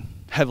government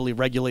heavily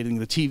regulating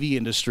the TV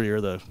industry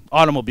or the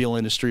automobile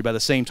industry. By the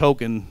same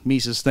token,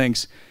 Mises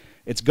thinks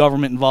it's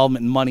government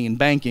involvement in money and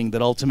banking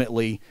that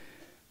ultimately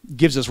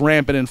gives us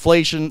rampant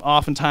inflation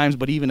oftentimes,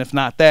 but even if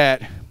not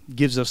that,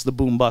 gives us the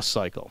boom-bust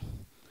cycle.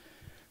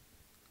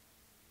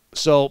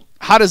 So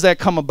how does that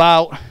come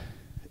about?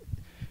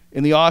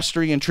 In the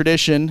Austrian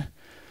tradition,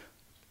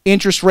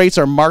 interest rates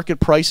are market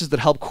prices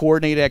that help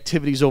coordinate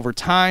activities over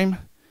time.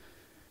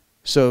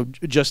 So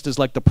just as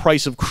like the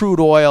price of crude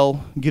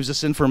oil gives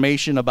us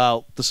information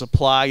about the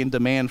supply and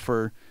demand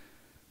for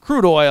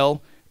crude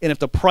oil, and if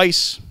the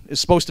price is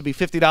supposed to be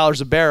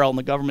 $50 a barrel and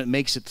the government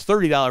makes it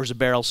 $30 a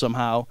barrel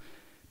somehow,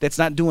 that's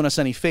not doing us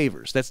any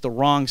favors. That's the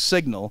wrong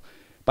signal.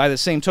 By the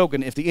same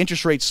token, if the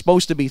interest rate's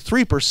supposed to be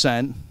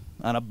 3%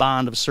 on a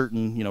bond of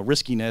certain, you know,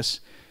 riskiness,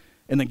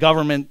 and the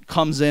government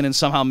comes in and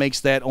somehow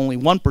makes that only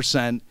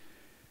 1%,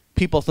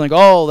 people think,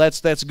 oh,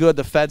 that's good.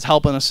 The Fed's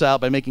helping us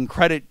out by making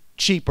credit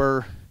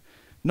cheaper.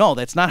 No,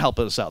 that's not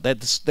helping us out. That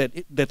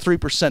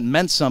 3%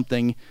 meant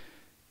something,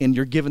 and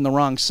you're giving the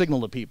wrong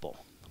signal to people.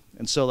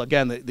 And so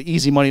again, the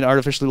easy money to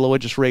artificially low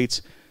interest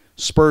rates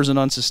spurs an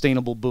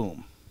unsustainable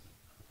boom.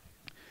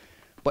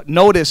 But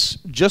notice,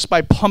 just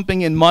by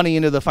pumping in money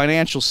into the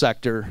financial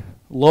sector,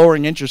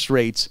 lowering interest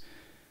rates,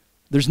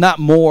 there's not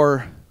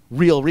more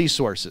real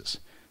resources.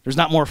 There's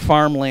not more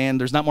farmland.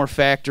 There's not more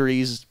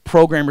factories.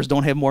 Programmers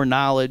don't have more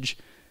knowledge.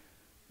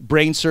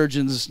 Brain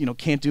surgeons, you know,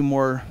 can't do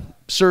more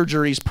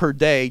surgeries per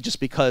day just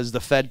because the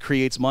Fed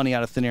creates money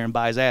out of thin air and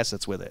buys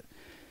assets with it.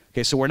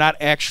 Okay, so we're not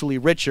actually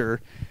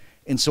richer.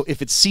 And so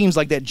if it seems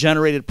like that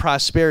generated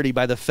prosperity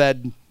by the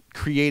Fed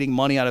creating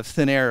money out of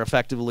thin air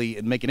effectively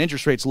and making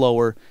interest rates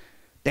lower,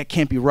 that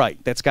can't be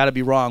right. That's got to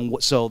be wrong.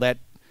 So that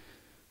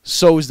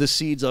sows the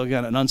seeds of,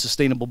 again, an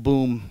unsustainable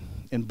boom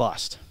and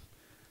bust.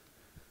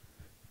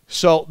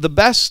 So the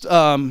best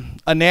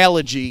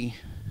analogy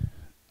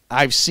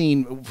I've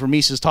seen for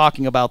Mises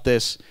talking about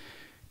this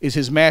is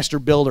his master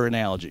builder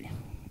analogy.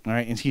 All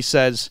right, and he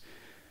says,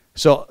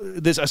 so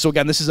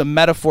again, this is a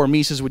metaphor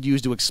Mises would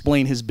use to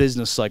explain his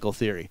business cycle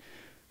theory.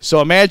 So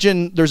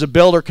imagine there's a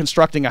builder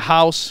constructing a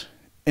house,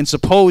 and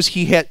suppose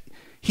he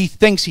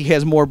thinks he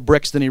has more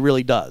bricks than he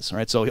really does.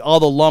 Right, so all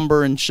the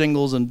lumber and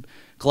shingles and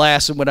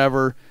glass and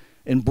whatever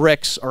and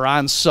bricks are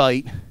on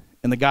site,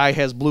 and the guy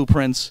has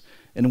blueprints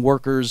and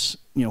workers,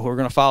 you know, who are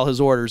going to follow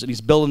his orders, and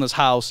he's building this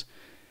house,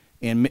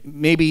 and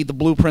maybe the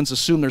blueprints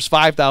assume there's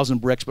 5,000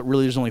 bricks, but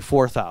really there's only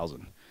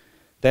 4,000.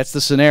 That's the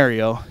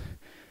scenario.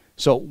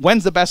 So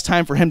when's the best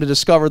time for him to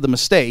discover the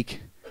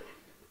mistake?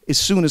 As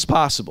soon as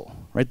possible,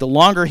 right? The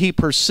longer he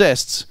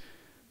persists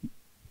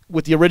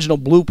with the original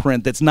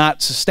blueprint that's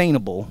not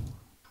sustainable,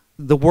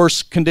 the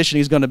worse condition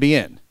he's going to be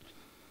in.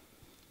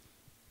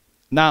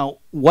 Now,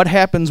 what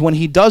happens when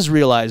he does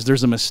realize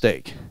there's a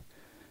mistake?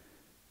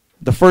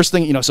 The first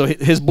thing, so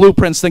his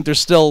blueprints think there's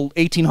still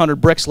 1,800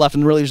 bricks left,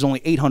 and really there's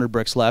only 800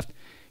 bricks left.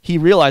 He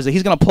realized that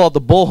he's going to pull out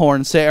the bullhorn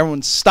and say,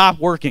 everyone, stop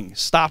working.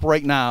 Stop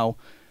right now,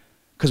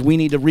 because we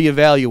need to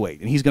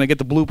reevaluate. And he's going to get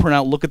the blueprint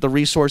out, look at the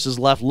resources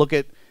left, look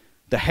at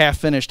the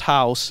half-finished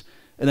house,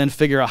 and then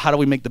figure out how do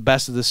we make the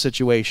best of this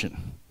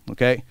situation,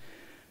 okay?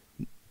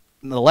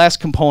 And the last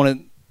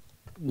component,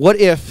 what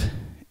if,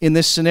 in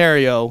this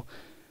scenario,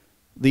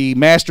 the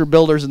master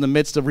builders in the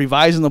midst of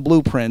revising the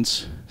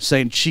blueprints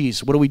saying,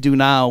 geez, what do we do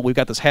now? We've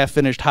got this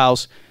half-finished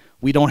house.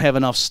 We don't have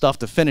enough stuff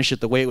to finish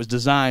it the way it was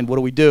designed. What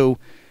do we do?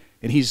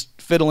 And he's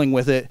fiddling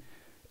with it.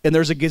 And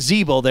there's a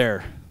gazebo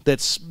there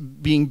that's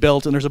being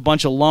built, and there's a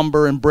bunch of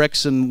lumber and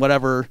bricks and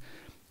whatever,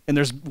 and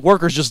there's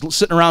workers just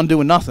sitting around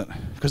doing nothing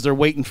because they're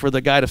waiting for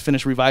the guy to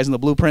finish revising the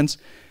blueprints.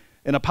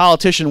 And a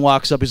politician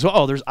walks up. He says,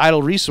 oh, there's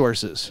idle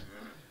resources.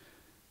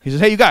 He says,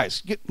 hey, you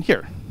guys,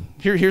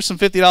 here's some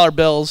 $50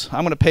 bills.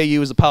 I'm going to pay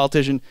you as a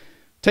politician.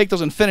 Take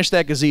those and finish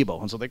that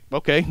gazebo. And so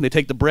they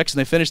take the bricks and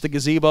they finish the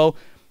gazebo.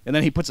 And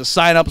then he puts a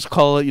sign up,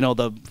 call it,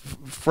 the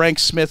Frank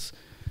Smith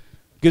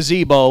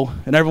gazebo.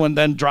 And everyone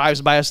then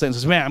drives by us and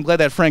says, man, I'm glad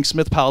that Frank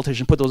Smith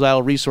politician put those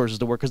idle resources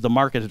to work because the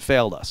market had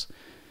failed us.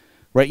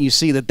 Right? And you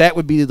see that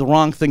would be the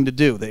wrong thing to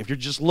do. That if you're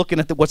just looking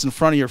at what's in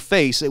front of your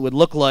face, it would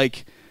look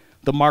like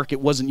the market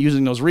wasn't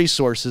using those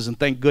resources. And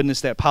thank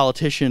goodness that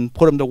politician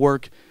put them to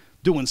work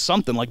doing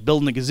something like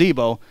building a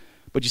gazebo.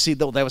 But you see,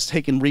 though, that was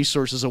taking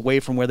resources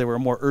away from where they were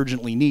more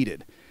urgently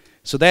needed.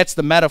 So that's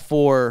the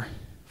metaphor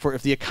for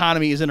if the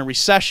economy is in a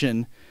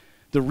recession,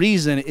 the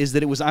reason is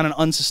that it was on an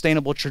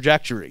unsustainable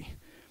trajectory.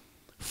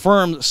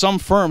 Some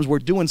firms were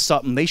doing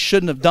something they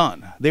shouldn't have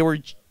done. They were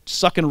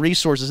sucking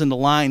resources into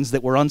lines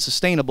that were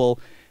unsustainable.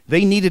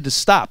 They needed to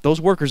stop. Those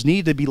workers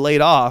needed to be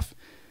laid off,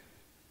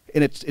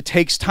 and it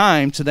takes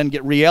time to then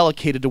get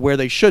reallocated to where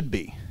they should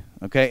be.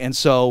 Okay, and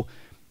so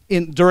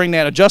during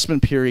that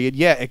adjustment period,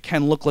 yeah, it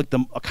can look like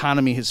the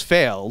economy has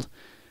failed,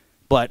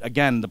 but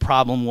again, the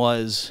problem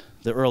was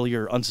the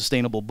earlier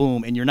unsustainable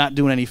boom, and you're not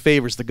doing any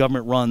favors. The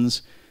government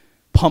runs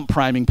pump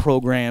priming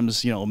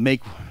programs,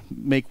 make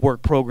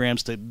work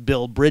programs to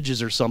build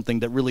bridges or something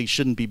that really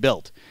shouldn't be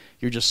built.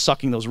 You're just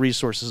sucking those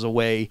resources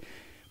away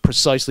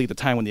precisely at the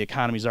time when the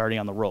economy is already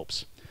on the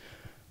ropes.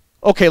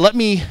 Okay, let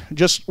me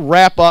just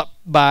wrap up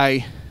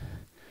by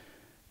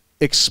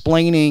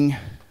explaining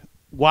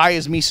why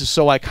is Mises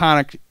so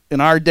iconic in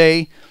our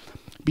day.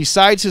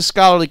 Besides his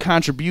scholarly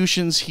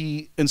contributions,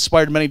 he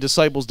inspired many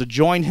disciples to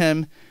join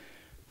him.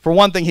 For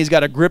one thing, he's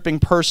got a gripping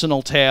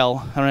personal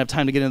tale. I don't have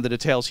time to get into the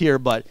details here,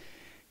 but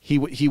he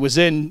was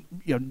in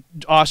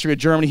Austria,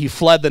 Germany. He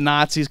fled the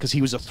Nazis because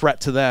he was a threat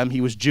to them.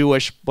 He was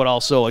Jewish, but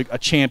also a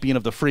champion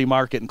of the free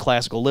market and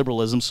classical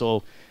liberalism,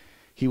 so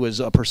he was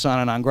a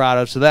persona non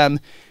grata to them.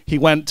 He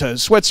went to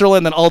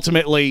Switzerland and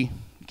ultimately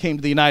came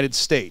to the United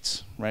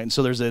States, right? And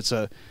so it's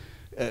a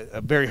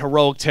very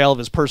heroic tale of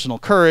his personal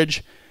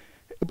courage.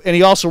 And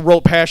he also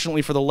wrote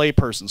passionately for the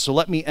layperson. So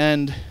let me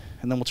end,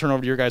 and then we'll turn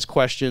over to your guys'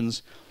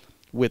 questions,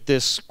 with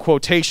this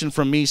quotation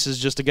from Mises,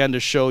 just again to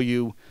show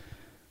you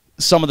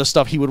some of the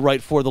stuff he would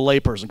write for the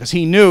layperson. Because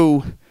he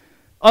knew,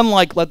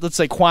 unlike, let's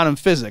say, quantum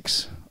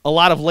physics, a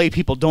lot of lay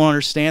people don't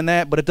understand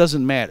that, but it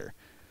doesn't matter.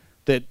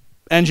 That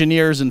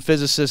engineers and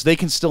physicists, they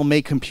can still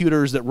make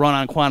computers that run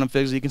on quantum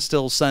physics. You can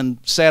still send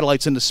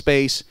satellites into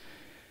space.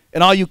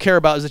 And all you care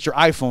about is that your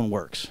iPhone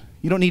works.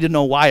 You don't need to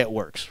know why it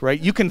works, right?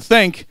 You can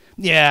think,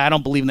 yeah, I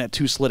don't believe in that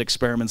two-slit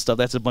experiment stuff.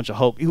 That's a bunch of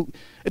hope.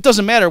 It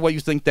doesn't matter what you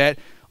think that.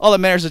 All that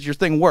matters is that your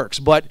thing works.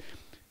 But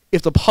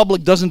if the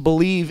public doesn't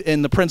believe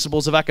in the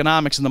principles of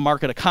economics and the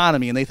market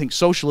economy and they think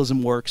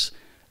socialism works,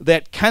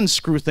 that can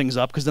screw things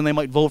up because then they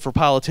might vote for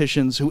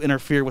politicians who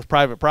interfere with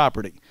private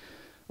property.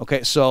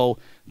 Okay, so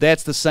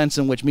that's the sense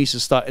in which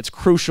Mises thought it's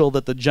crucial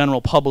that the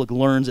general public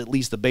learns at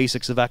least the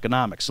basics of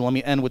economics. So let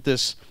me end with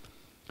this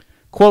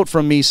quote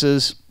from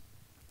Mises.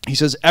 He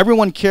says,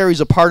 everyone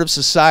carries a part of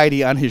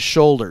society on his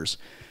shoulders.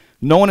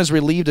 No one is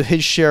relieved of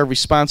his share of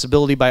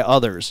responsibility by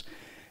others.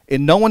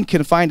 And no one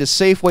can find a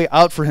safe way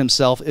out for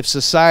himself if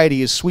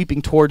society is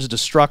sweeping towards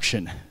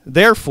destruction.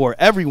 Therefore,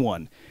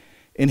 everyone,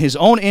 in his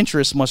own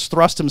interest, must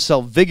thrust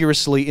himself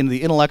vigorously into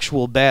the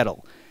intellectual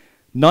battle.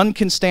 None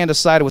can stand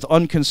aside with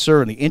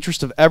unconcern. The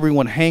interest of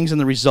everyone hangs in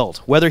the result.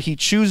 Whether he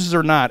chooses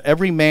or not,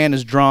 every man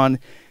is drawn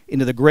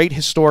into the great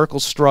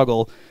historical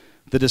struggle,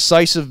 the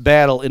decisive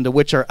battle into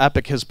which our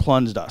epoch has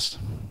plunged us.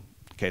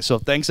 Okay, so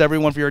thanks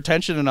everyone for your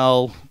attention, and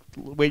I'll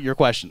wait your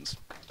questions.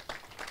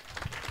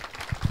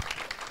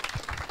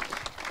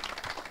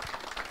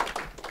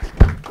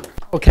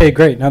 Okay,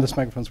 great. Now this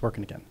microphone's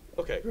working again.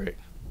 Okay, great.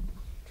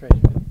 Great.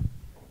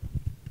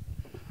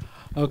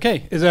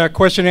 Okay, is there a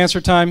question and answer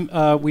time?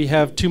 We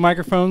have 2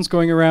 microphones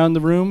going around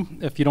the room.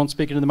 If you don't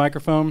speak into the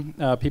microphone,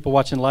 people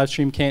watching the live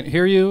stream can't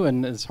hear you,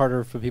 and it's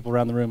harder for people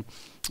around the room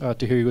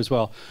to hear you as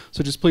well.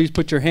 So just please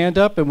put your hand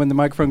up, and when the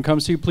microphone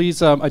comes to you,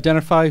 please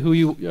identify who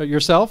you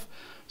yourself,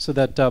 so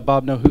that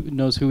Bob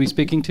knows who he's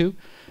speaking to.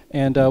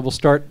 And we'll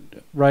start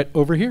right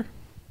over here.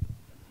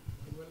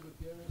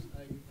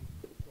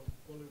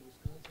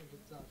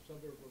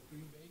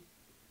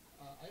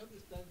 I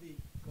understand the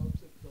concept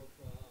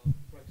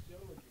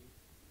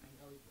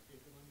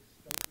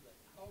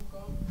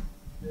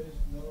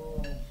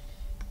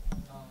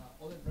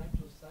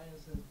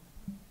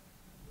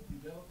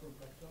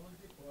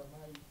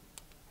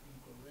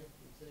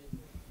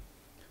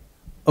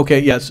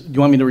Okay, yes. Do you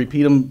want me to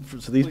repeat them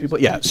for these people?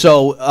 Yeah.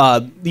 So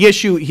the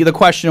issue, the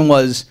question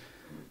was,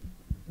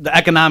 the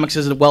economics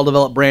is a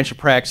well-developed branch of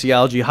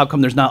praxeology. How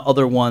come there's not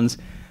other ones?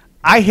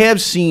 I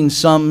have seen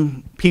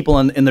some people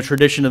in the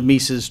tradition of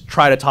Mises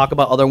try to talk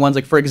about other ones.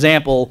 Like, for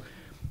example,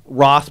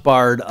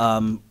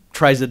 Rothbard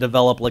tries to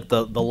develop like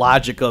the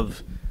logic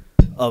of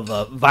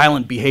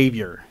violent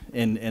behavior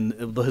in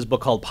his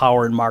book called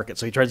Power and Market.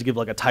 So he tries to give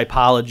like a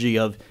typology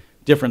of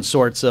different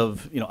sorts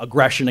of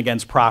aggression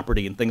against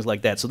property and things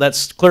like that. So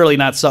that's clearly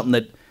not something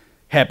that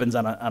happens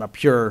on a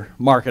pure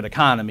market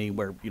economy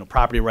where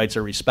property rights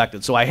are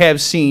respected. So I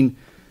have seen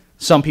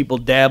some people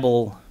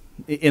dabble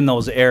in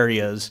those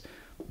areas,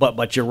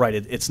 but you're right,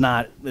 it's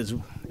not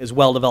as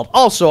well developed.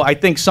 Also, I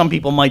think some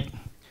people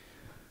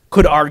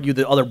could argue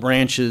that other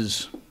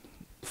branches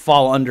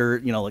fall under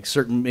like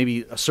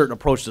maybe a certain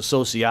approach to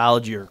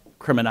sociology or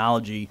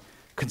criminology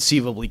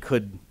conceivably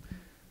could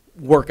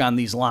work on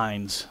these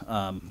lines,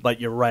 but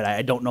you're right.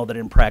 I don't know that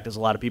in practice a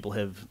lot of people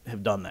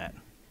have done that.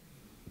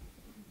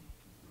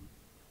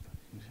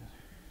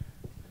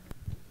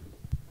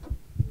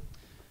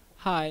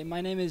 Hi, my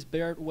name is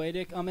Barrett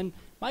Wadick. And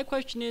my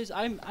question is,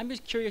 I'm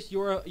just curious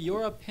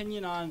your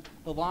opinion on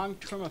the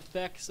long-term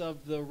effects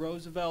of the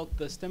Roosevelt,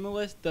 the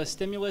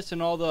stimulus,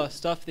 and all the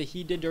stuff that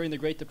he did during the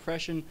Great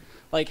Depression.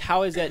 Like,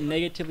 how has that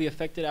negatively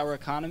affected our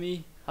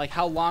economy? Like,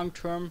 how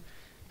long-term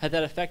has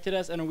that affected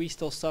us, and are we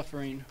still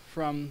suffering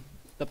from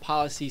the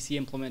policies he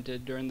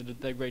implemented during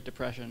the Great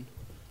Depression?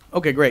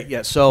 Okay, great.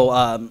 Yeah, so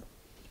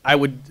I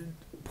would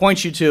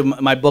point you to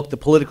my book, The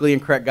Politically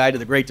Incorrect Guide to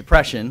the Great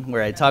Depression,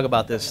 where I talk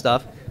about this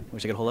stuff. I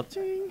wish I could hold up.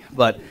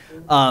 But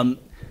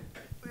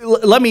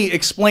let me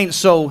explain.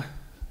 So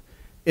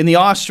in the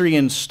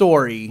Austrian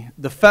story,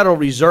 the Federal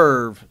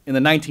Reserve in the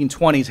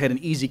 1920s had an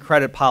easy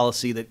credit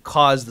policy that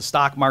caused the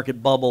stock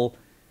market bubble.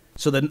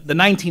 So the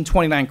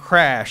 1929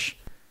 crash,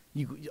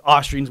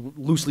 Austrians,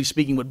 loosely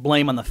speaking, would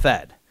blame on the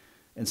Fed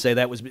and say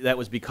that was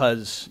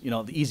because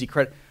the easy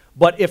credit.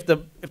 But if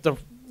the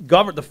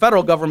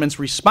federal government's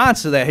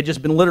response to that had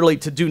just been literally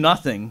to do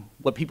nothing,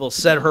 what people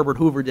said Herbert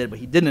Hoover did, but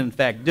he didn't in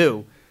fact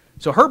do.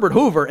 So Herbert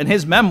Hoover, in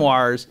his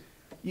memoirs,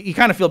 you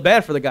kind of feel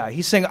bad for the guy.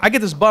 He's saying, I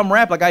get this bum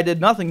rap like I did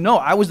nothing. No,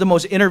 I was the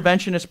most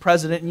interventionist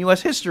president in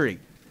U.S. history.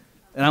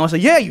 And I was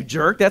like, yeah, you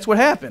jerk, that's what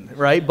happened,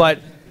 right?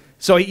 But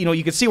so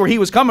you could see where he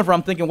was coming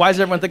from, thinking, why is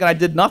everyone thinking I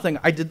did nothing?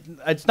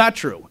 It's not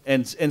true.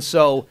 And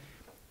so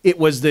it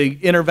was the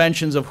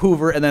interventions of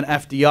Hoover and then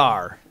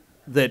FDR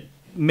that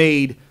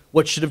made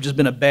what should have just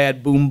been a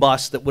bad boom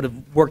bust that would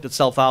have worked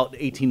itself out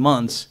in 18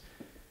 months.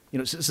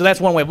 So that's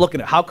one way of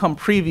looking at it. How come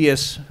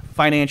previous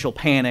financial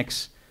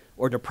panics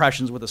or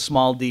depressions with a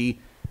small d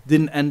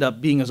didn't end up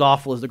being as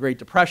awful as the Great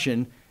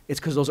Depression? It's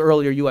because those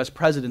earlier U.S.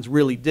 presidents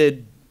really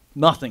did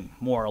nothing,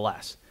 more or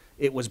less.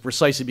 It was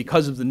precisely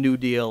because of the New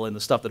Deal and the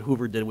stuff that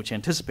Hoover did, which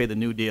anticipated the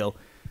New Deal,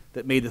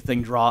 that made the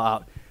thing draw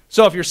out.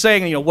 So if you're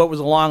saying, what was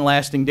the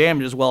long-lasting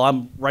damages? Well,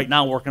 I'm right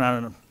now working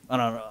on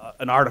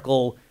an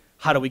article,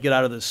 how do we get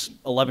out of this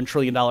 $11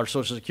 trillion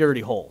Social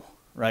Security hole,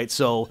 right?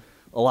 So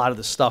a lot of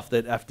the stuff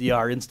that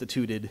FDR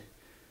instituted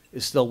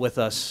is still with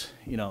us,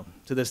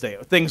 to this day.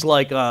 Things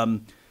like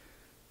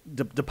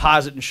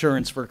deposit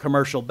insurance for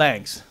commercial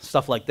banks,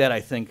 stuff like that,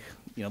 I think,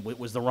 it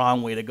was the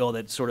wrong way to go.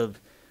 That sort of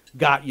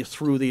got you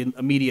through the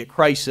immediate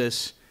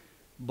crisis,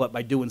 but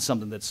by doing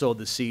something that sowed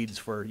the seeds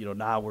for,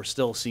 now we're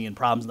still seeing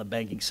problems in the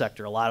banking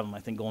sector. A lot of them, I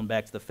think, going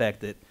back to the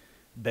fact that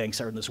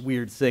banks are in this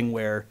weird thing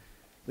where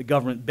the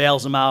government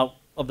bails them out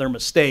of their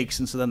mistakes,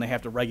 and so then they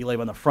have to regulate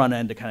them on the front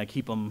end to kind of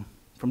keep them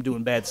from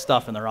doing bad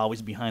stuff, and they're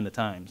always behind the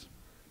times.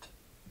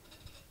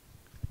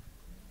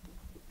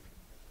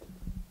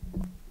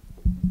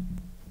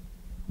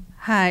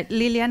 Hi,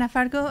 Liliana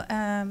Fargo.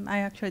 I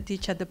actually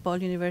teach at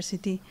DePaul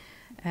University,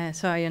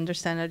 so I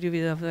understand a little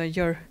bit of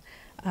your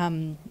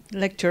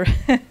lecture.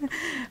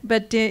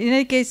 But in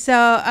any case,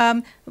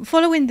 so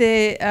following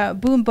the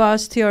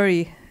boom-bust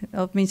theory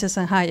of Mises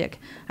and Hayek,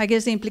 I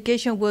guess the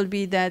implication will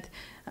be that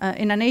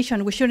in a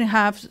nation, we shouldn't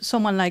have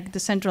someone like the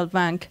central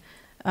bank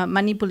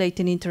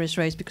manipulating interest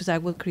rates, because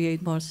that will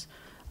create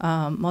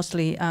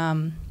mostly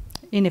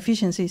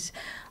inefficiencies.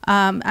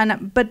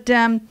 But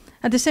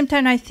at the same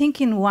time, I think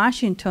in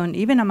Washington,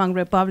 even among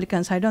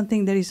Republicans, I don't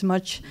think there is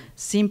much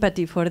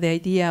sympathy for the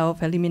idea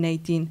of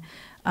eliminating,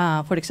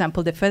 for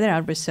example, the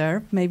Federal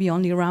Reserve. Maybe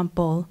only Rand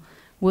Paul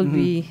will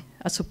be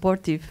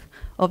supportive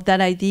of that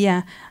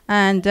idea.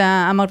 And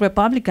among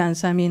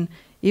Republicans, I mean,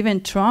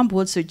 even Trump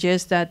would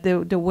suggest that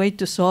the way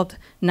to solve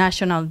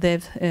national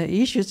debt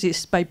issues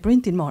is by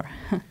printing more.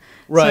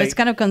 Right. So it's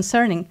kind of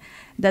concerning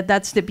that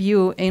that's the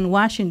view in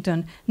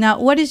Washington. Now,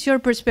 what is your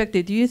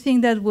perspective? Do you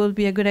think that will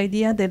be a good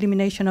idea, the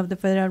elimination of the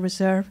Federal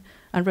Reserve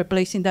and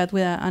replacing that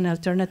with an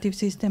alternative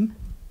system?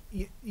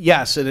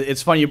 Yes, and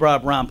it's funny you brought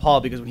up Ron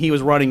Paul, because when he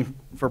was running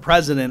for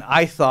president,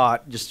 I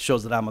thought, just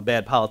shows that I'm a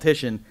bad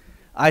politician,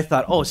 I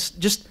thought, oh,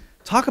 just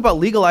talk about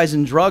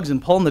legalizing drugs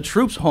and pulling the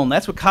troops home.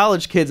 That's what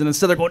college kids, and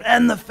instead they're going,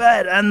 end the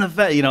Fed, and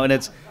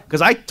it's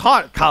because I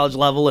taught at college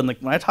level, and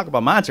when I talk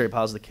about monetary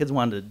policy, the kids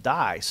wanted to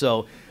die.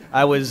 So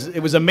it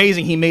was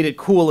amazing he made it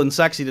cool and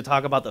sexy to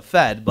talk about the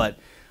Fed. But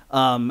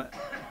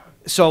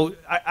so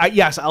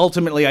yes,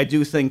 ultimately I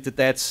do think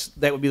that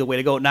would be the way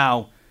to go.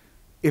 Now,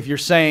 if you're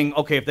saying,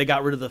 okay, if they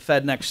got rid of the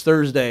Fed next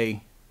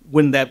Thursday,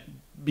 wouldn't that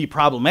be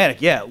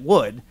problematic? Yeah, it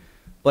would.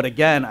 But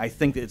again, I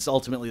think that it's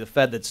ultimately the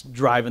Fed that's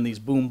driving these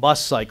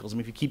boom-bust cycles. I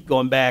mean, if you keep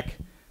going back,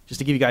 just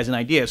to give you guys an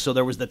idea, so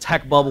there was the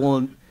tech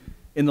bubble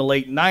in the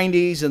late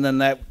 90s, and then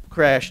that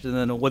crashed, and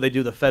then what they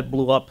do, the Fed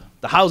blew up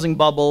the housing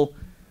bubble,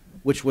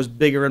 which was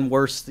bigger and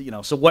worse. You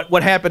know, so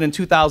what happened in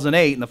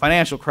 2008 in the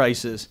financial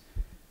crisis,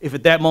 if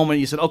at that moment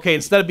you said, okay,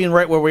 instead of being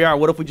right where we are,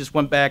 what if we just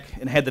went back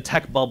and had the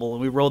tech bubble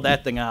and we rode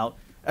that thing out,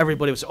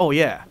 everybody would say, oh,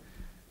 yeah.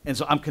 And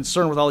so I'm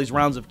concerned with all these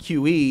rounds of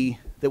QE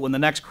that when the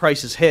next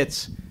crisis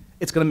hits,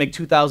 it's going to make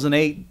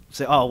 2008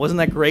 say, oh, wasn't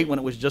that great when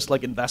it was just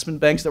like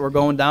investment banks that were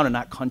going down and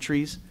not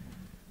countries?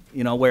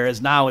 You know,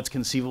 whereas now it's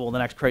conceivable the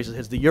next crisis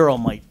hits, the euro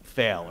might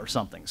fail or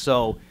something.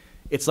 So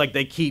it's like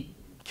they keep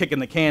kicking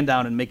the can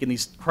down and making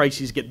these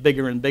crises get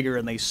bigger and bigger,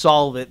 and they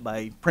solve it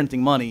by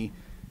printing money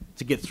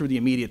to get through the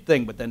immediate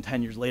thing, but then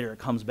 10 years later it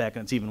comes back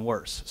and it's even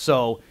worse.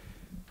 So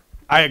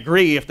I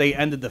agree if they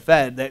ended the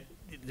Fed that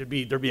there'd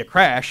be a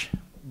crash,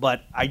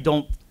 but I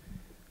don't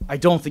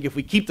think if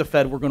we keep the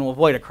Fed we're going to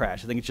avoid a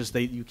crash. I think it's just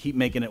you keep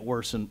making it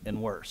worse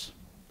and worse.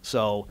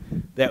 So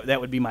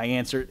that would be my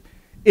answer.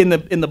 In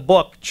the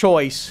book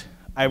Choice,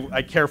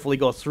 I carefully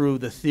go through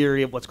the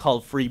theory of what's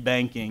called free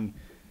banking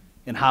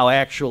and how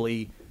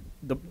actually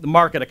the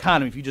market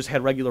economy, if you just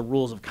had regular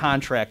rules of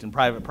contract and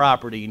private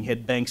property and you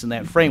had banks in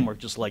that framework,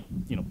 just like,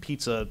 you know,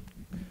 pizza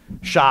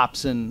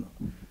shops and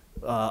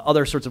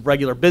other sorts of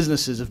regular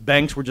businesses, if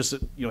banks were just,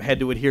 you know, had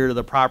to adhere to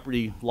the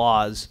property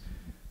laws,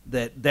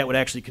 that would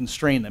actually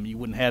constrain them. You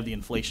wouldn't have the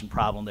inflation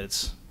problem that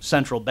it's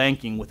central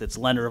banking with its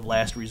lender of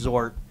last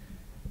resort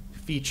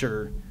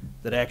feature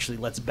that actually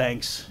lets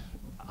banks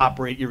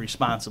operate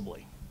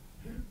irresponsibly.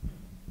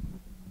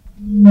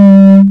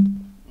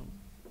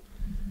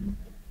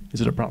 Is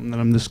it a problem that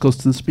I'm this close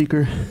to the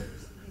speaker?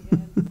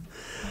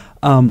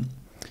 My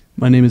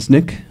name is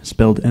Nick,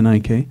 spelled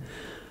N-I-K,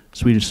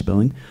 Swedish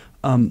spelling.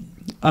 I'm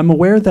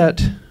aware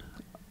that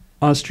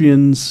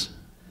Austrians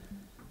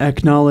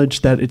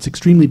acknowledge that it's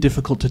extremely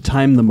difficult to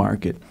time the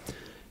market.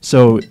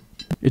 So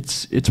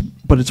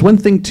but it's one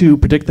thing to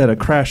predict that a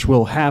crash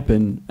will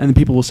happen, and then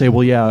people will say,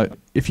 well, yeah,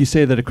 if you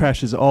say that a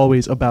crash is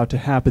always about to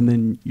happen,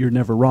 then you're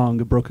never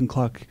wrong. A broken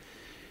clock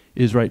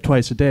is right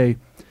twice a day.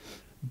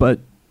 But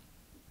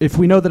if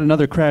we know that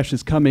another crash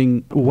is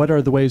coming, what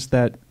are the ways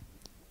that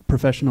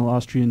professional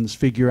Austrians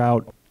figure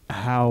out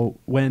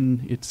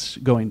when it's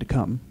going to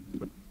come?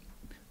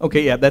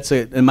 Okay, yeah, that's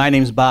it. And my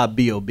name's Bob,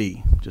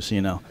 B-O-B, just so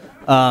you know.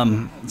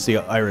 It's the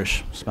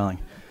Irish spelling.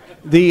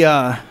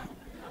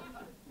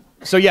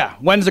 So yeah,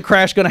 when's the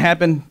crash going to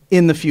happen?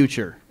 In the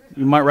future.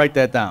 You might write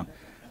that down.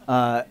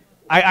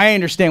 I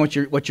understand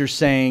what you're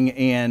saying,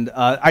 and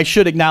I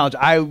should acknowledge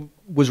I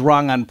was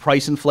wrong on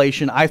price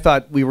inflation. I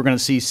thought we were going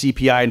to see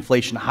CPI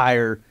inflation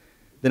higher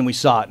than we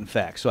saw it, in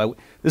fact. So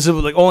this is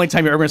the only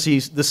time you're ever going to see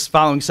this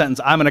following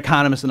sentence: I'm an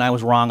economist and I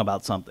was wrong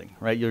about something.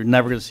 Right? You're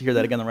never going to hear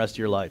that again the rest of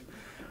your life.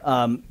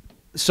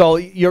 So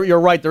you're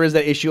right. There is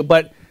that issue,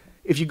 but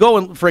if you go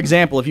and, for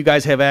example, if you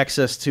guys have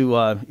access to,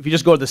 if you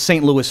just go to the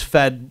St. Louis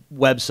Fed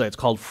website, it's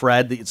called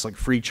Fred. It's like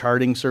free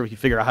charting service. You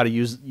figure out how to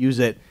use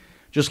it.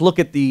 Just look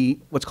at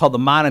what's called the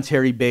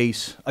monetary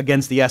base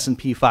against the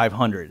S&P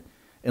 500,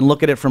 and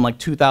look at it from like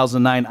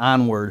 2009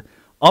 onward.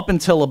 Up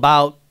until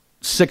about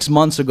 6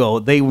 months ago,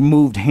 they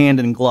moved hand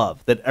in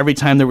glove. That every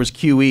time there was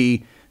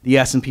QE, the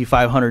S&P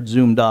 500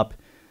 zoomed up,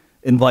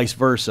 and vice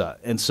versa.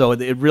 And so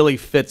it really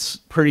fits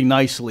pretty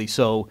nicely.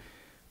 So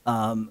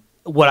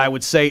what I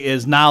would say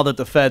is now that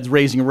the Fed's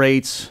raising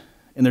rates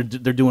and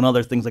they're doing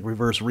other things like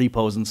reverse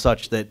repos and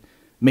such that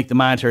make the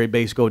monetary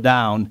base go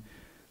down,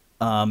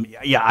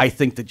 yeah, I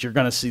think that you're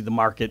going to see the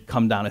market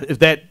come down. If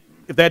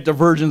that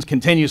divergence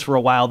continues for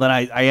a while, then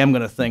I am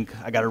going to think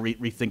I got to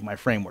rethink my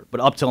framework. But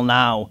up till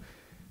now,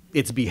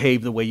 it's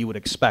behaved the way you would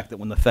expect it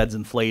when the Fed's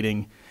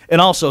inflating. And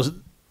also,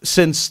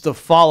 since the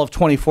fall of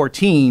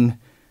 2014,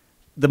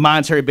 the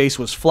monetary base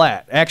was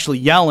flat.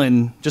 Actually,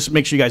 Yellen, just to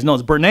make sure you guys know,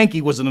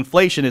 Bernanke was an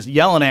inflationist.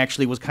 Yellen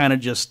actually was kind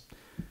of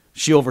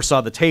she oversaw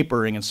the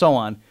tapering and so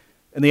on.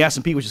 And the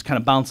S&P was just kind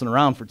of bouncing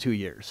around for 2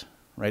 years,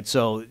 right?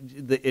 So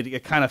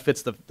it kind of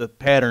fits the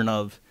pattern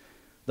of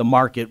the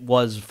market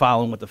was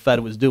following what the Fed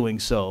was doing.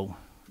 So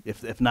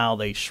if now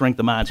they shrink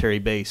the monetary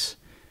base,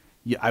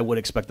 I would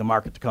expect the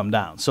market to come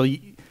down. So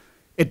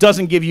it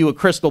doesn't give you a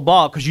crystal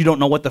ball because you don't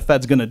know what the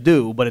Fed's going to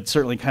do, but it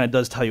certainly kind of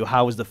does tell you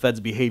how is the Fed's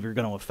behavior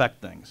going to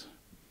affect things.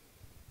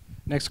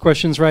 Next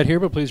question's right here,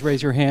 but please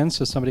raise your hand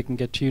so somebody can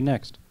get to you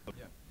next.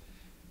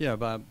 Yeah,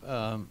 Bob,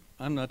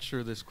 I'm not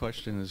sure this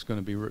question is going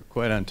to be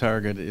quite on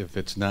target. If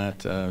it's not,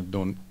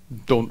 don't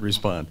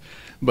respond.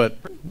 But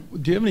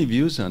do you have any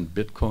views on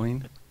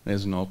Bitcoin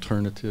as an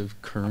alternative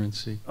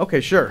currency?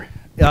 Okay, sure.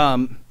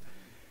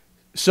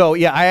 So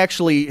yeah, I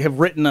actually have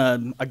written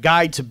a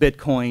guide to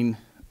Bitcoin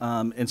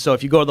And so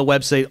if you go to the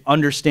website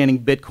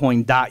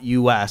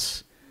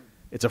understandingbitcoin.us,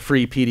 it's a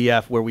free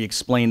PDF where we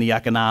explain the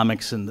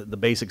economics and the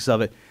basics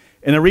of it.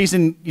 And the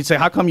reason you'd say,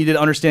 how come you did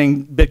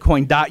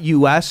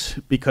understandingbitcoin.us?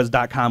 Because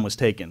 .com was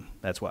taken.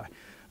 That's why.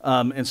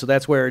 And so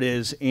that's where it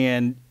is.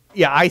 And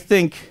yeah, I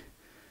think,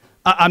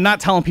 I'm not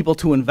telling people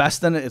to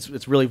invest in it.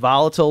 It's really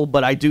volatile,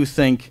 but I do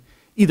think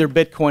either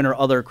Bitcoin or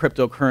other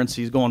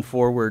cryptocurrencies going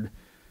forward,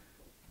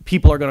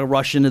 people are going to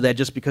rush into that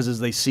just because as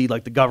they see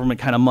like the government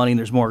kind of money and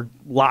there's more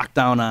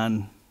lockdown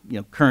on, you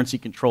know, currency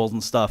controls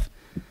and stuff.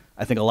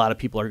 I think a lot of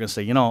people are going to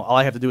say, you know, all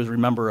I have to do is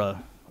remember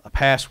a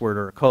password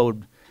or a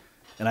code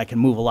and I can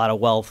move a lot of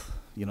wealth,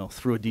 you know,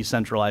 through a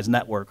decentralized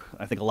network.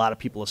 I think a lot of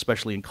people,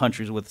 especially in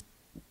countries with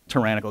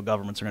tyrannical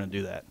governments, are going to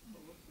do that.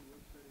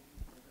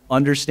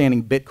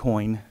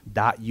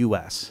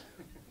 Understandingbitcoin.us.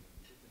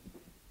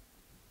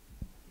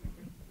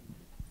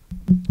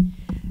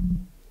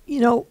 You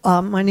know,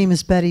 my name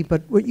is Betty,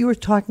 but what you were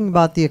talking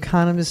about, the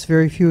economists,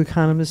 very few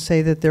economists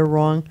say that they're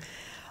wrong.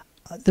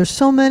 There's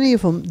so many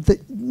of them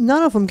that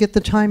none of them get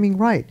the timing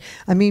right.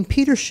 I mean,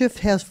 Peter Schiff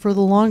has for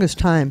the longest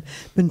time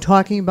been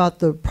talking about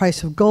the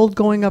price of gold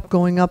going up,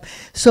 going up.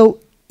 So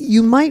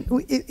you might,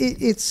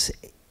 it's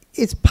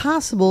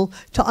possible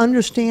to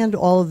understand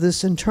all of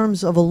this in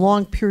terms of a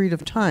long period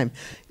of time.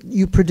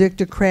 You predict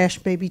a crash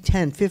maybe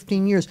 10,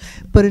 15 years.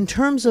 But in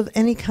terms of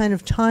any kind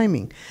of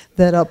timing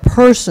that a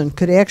person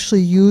could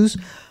actually use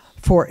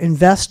for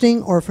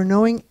investing or for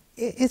knowing,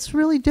 it's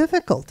really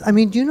difficult. I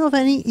mean, do you know of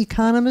any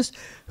economist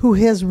who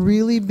has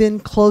really been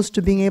close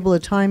to being able to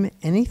time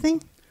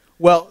anything?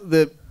 Well,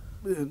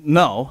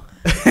 no.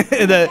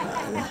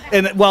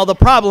 Well, the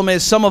problem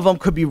is some of them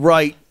could be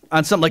right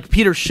on something. Like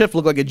Peter Schiff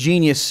looked like a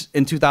genius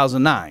in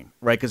 2009,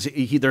 right? Because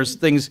there's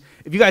things,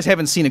 if you guys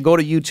haven't seen it, go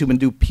to YouTube and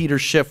do Peter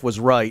Schiff was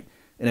right,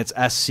 and it's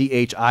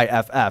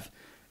SCHIFF.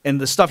 And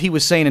the stuff he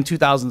was saying in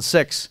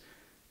 2006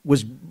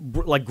 was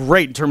like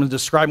great in terms of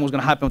describing what's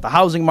going to happen with the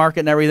housing market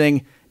and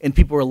everything, and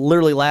people were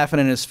literally laughing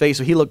in his face.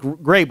 So he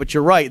looked great, but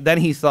you're right. Then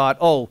he thought,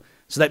 oh,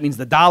 so that means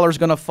the dollar's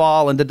going to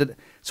fall. And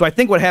so I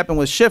think what happened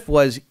with Schiff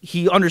was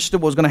he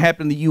understood what was going to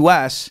happen in the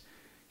U.S.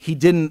 He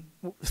didn't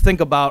think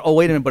about, oh,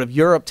 wait a minute, but if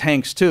Europe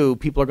tanks too,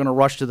 people are going to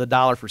rush to the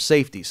dollar for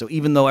safety. So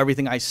even though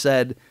everything I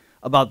said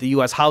about the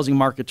U.S. housing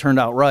market turned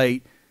out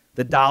right,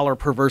 the dollar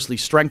perversely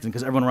strengthened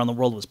because everyone around the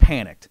world was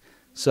panicked.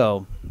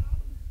 So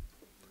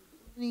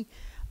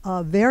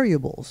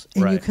variables,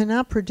 and right. You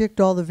cannot predict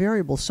all the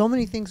variables. So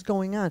many things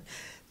going on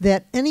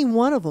that any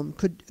one of them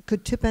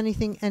could tip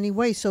anything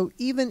anyway. So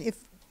even if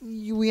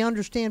we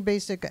understand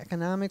basic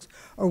economics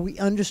or we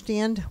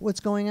understand what's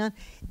going on,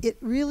 it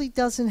really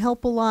doesn't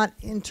help a lot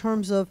in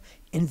terms of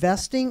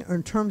investing or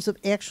in terms of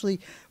actually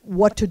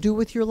what to do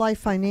with your life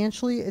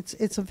financially.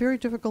 It's a very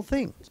difficult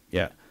thing.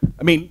 Yeah.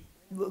 I mean,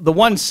 the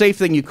one safe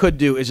thing you could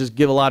do is just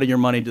give a lot of your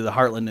money to the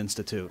Heartland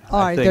Institute.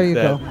 All right, there you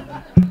go.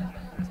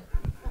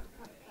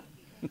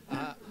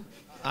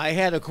 I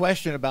had a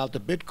question about the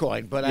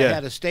Bitcoin, but Yeah. I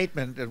had a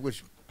statement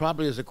which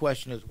probably is a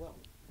question as well.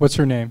 What's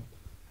her name?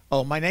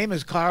 Oh, my name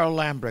is Carl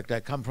Lambrecht.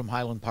 I come from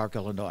Highland Park,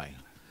 Illinois.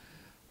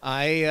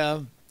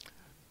 I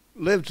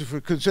lived for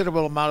a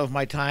considerable amount of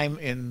my time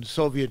in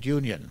Soviet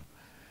Union.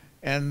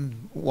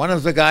 And one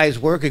of the guys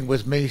working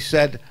with me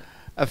said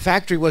a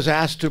factory was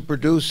asked to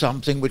produce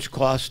something which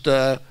cost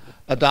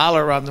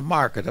 $1 on the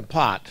market, a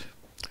pot.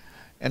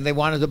 And they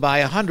wanted to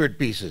buy 100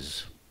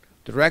 pieces.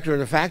 The director of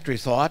the factory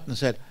thought and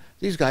said,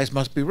 these guys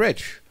must be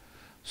rich.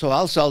 So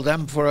I'll sell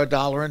them for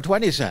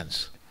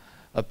 $1.20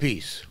 a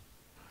piece.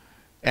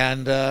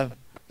 And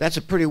that's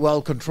a pretty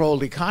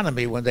well-controlled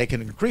economy when they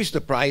can increase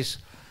the price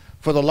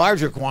for the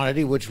larger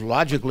quantity, which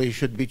logically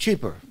should be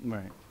cheaper.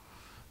 Right.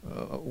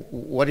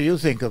 What do you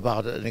think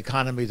about an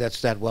economy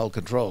that's that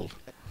well-controlled?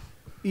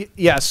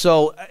 Yeah,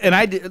 so, and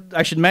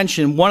I should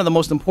mention, one of the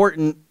most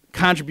important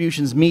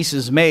contributions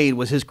Mises made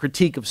was his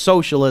critique of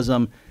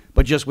socialism,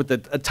 but just with the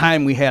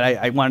time we had,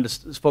 I wanted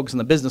to focus on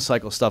the business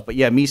cycle stuff. But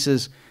yeah,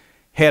 Mises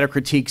had a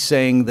critique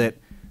saying that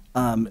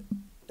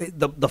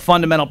the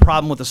fundamental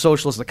problem with the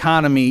socialist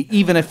economy,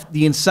 even if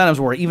the incentives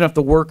were, even if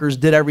the workers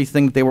did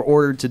everything that they were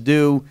ordered to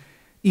do,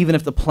 even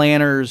if the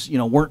planners, you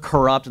know, weren't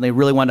corrupt and they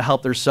really wanted to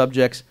help their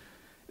subjects,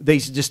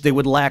 they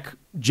would lack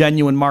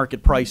genuine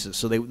market prices.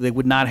 So they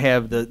would not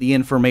have the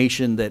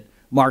information that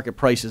market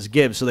prices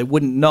give. So they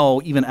wouldn't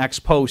know, even ex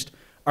post,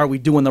 are we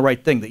doing the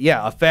right thing? That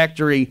yeah, a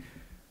factory,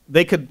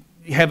 they could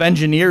have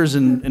engineers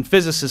and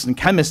physicists and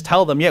chemists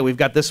tell them, yeah, we've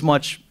got this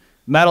much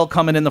metal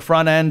coming in the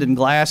front end and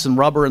glass and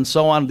rubber and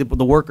so on. The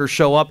workers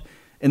show up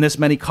and this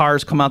many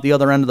cars come out the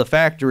other end of the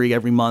factory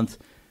every month.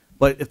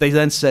 But if they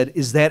then said,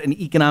 is that an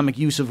economic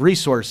use of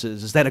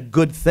resources? Is that a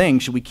good thing?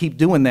 Should we keep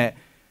doing that?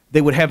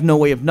 They would have no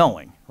way of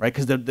knowing, right?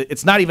 Because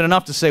it's not even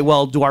enough to say,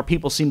 well, do our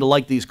people seem to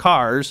like these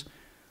cars?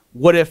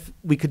 What if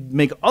we could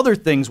make other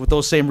things with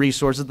those same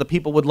resources that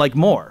people would like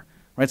more,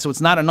 right? So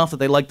it's not enough that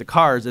they like the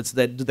cars. It's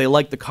that, do they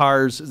like the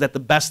cars? Is that the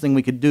best thing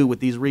we could do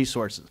with these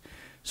resources?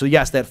 So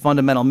yes, that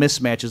fundamental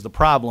mismatch is the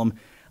problem.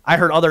 I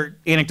heard other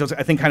anecdotes,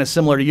 I think kind of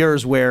similar to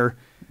yours, where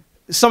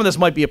some of this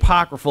might be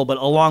apocryphal, but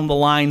along the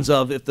lines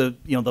of if the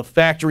the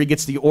factory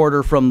gets the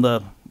order from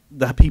the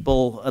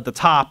people at the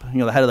top,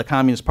 the head of the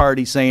Communist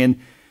Party saying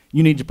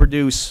you need to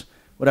produce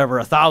whatever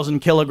 1,000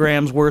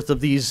 kilograms worth of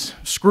these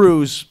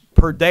screws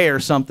per day or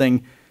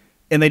something,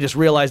 and they just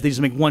realize they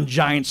just make one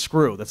giant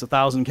screw that's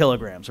 1,000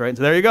 kilograms, right?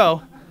 So there you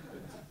go,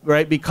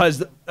 right?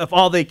 Because if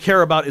all they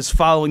care about is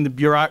following the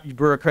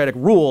bureaucratic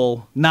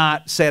rule,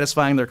 not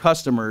satisfying their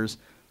customers,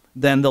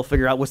 then they'll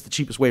figure out what's the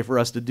cheapest way for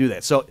us to do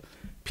that. So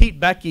Pete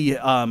Becky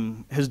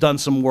has done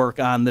some work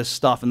on this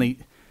stuff, and they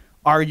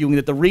arguing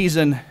that the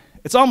reason,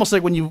 it's almost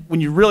like when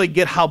you really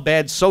get how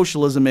bad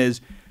socialism is,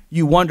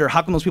 you wonder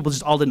how come those people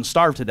just all didn't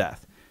starve to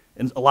death.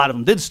 And a lot of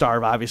them did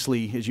starve,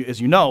 obviously, as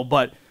you know,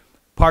 but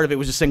part of it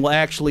was just saying, well,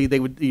 actually, they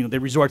would, they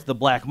resort to the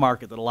black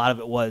market. That a lot of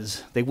it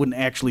was they wouldn't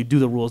actually do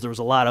the rules. There was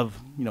a lot of,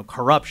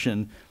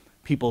 corruption,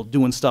 people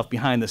doing stuff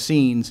behind the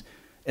scenes,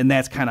 and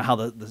that's kind of how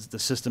the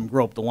system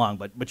groped along.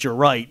 But you're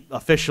right.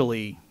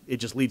 Officially, it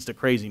just leads to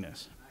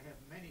craziness. I have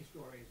many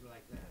stories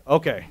like that.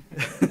 Okay.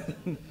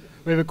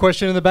 We have a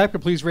question in the back,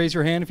 but please raise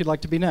your hand if you'd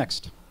like to be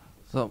next.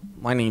 So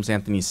my name's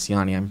Anthony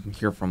Ciani. I'm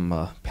here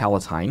from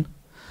Palatine.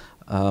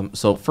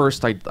 So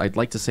first, I'd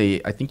like to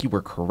say I think you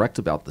were correct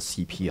about the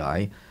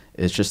CPI.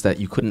 It's just that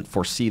you couldn't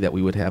foresee that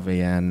we would have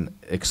an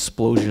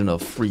explosion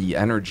of free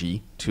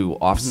energy to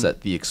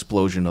offset the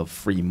explosion of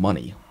free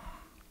money.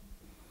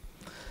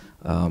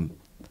 And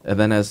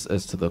then as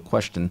to the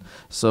question,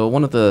 so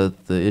one of the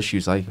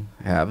issues I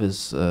have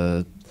is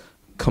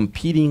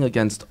competing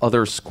against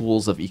other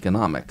schools of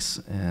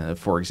economics.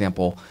 For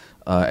example,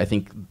 I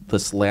think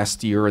this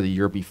last year or the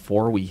year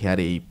before, we had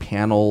a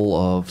panel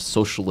of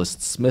socialist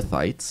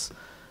Smithites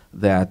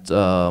that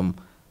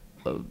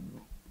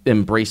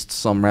embraced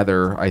some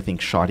rather, I think,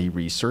 shoddy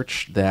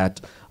research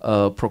that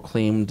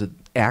proclaimed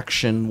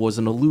action was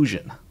an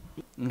illusion.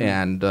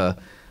 And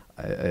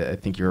I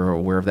think you're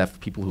aware of that. For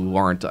people who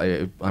aren't,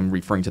 I'm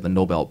referring to the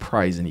Nobel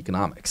Prize in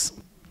economics.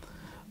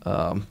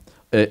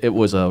 It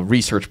was a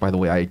research, by the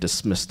way, I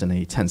dismissed in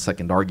a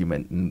 10-second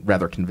argument, and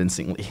rather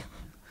convincingly.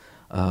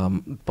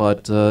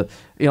 But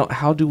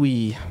how do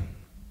we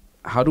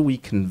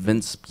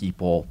convince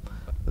people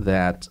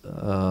that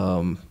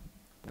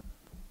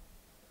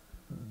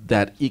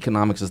that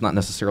economics is not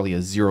necessarily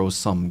a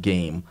zero-sum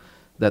game,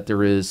 that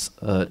there is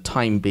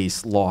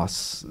time-based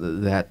loss,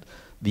 that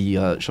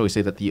the shall we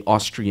say that the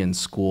Austrian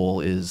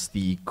school is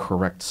the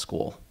correct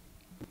school?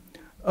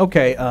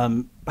 Okay.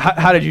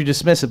 How did you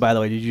dismiss it, by the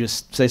way? Did you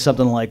just say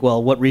something like,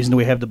 well, what reason do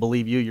we have to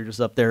believe you? You're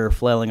just up there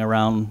flailing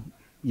around,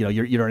 you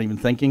aren't even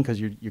thinking because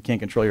you can't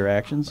control your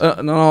actions?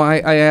 No,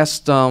 I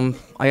asked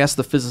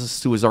the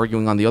physicist who was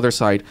arguing on the other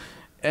side,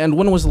 and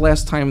when was the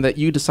last time that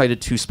you decided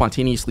to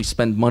spontaneously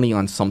spend money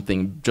on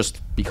something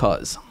just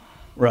because?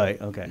 Right,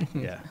 okay,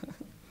 yeah.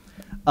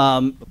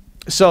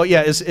 So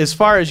yeah, as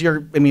far as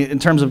in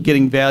terms of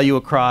getting value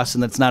across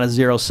and it's not a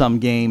zero-sum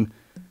game,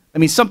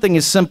 something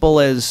as simple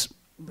as,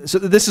 so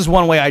this is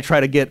one way I try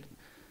to get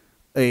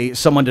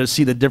someone to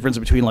see the difference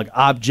between like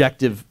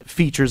objective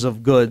features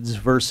of goods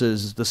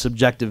versus the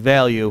subjective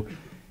value.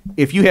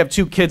 If you have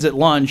two kids at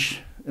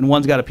lunch and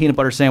one's got a peanut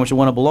butter sandwich and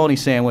one a bologna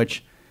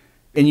sandwich,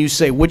 and you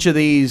say which of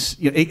these,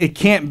 it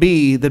can't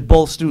be that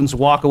both students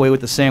walk away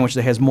with the sandwich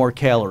that has more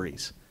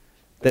calories.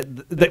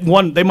 That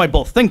one, they might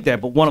both think that,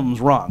 but one of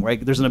them's wrong,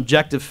 right? There's an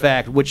objective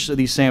fact which of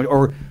these sandwiches,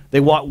 or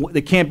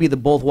they can't be that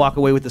both walk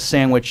away with the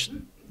sandwich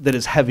that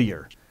is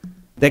heavier.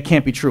 That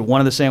can't be true.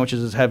 One of the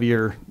sandwiches is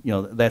heavier,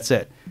 that's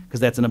it, because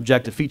that's an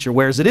objective feature.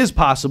 Whereas it is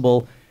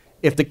possible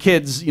if the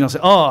kids, say,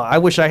 oh, I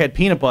wish I had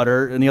peanut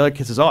butter, and the other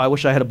kid says, oh, I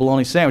wish I had a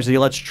bologna sandwich, so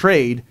let's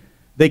trade,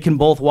 they can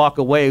both walk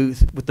away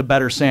with the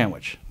better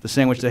sandwich, the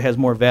sandwich that has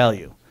more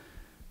value.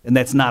 And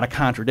that's not a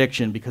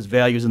contradiction because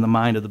value is in the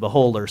mind of the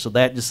beholder. So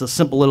that, just a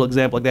simple little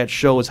example like that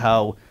shows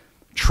how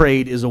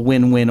trade is a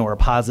win-win or a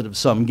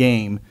positive-sum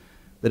game,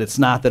 that it's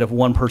not that if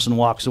one person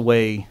walks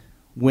away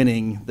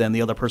winning, then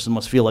the other person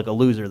must feel like a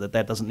loser,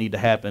 that doesn't need to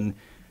happen.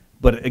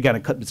 But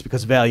again, it's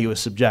because value is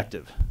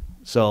subjective.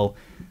 So,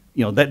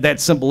 that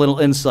simple little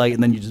insight,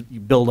 and then you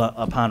build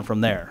upon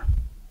from there.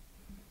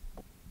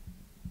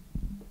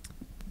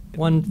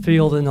 One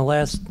field in the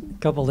last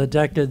couple of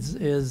decades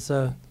is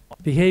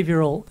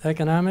behavioral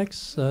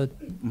economics,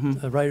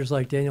 writers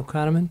like Daniel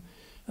Kahneman.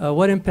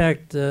 What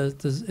impact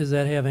is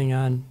that having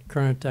on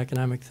current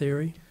economic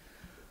theory?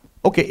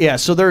 Okay, yeah,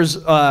 so there's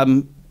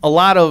a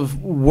lot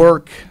of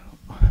work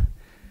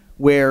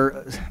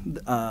where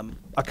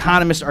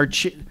economists are,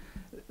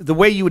 the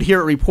way you would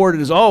hear it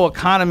reported is, oh,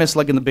 economists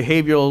like in the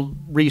behavioral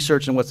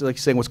research and what's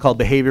called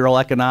behavioral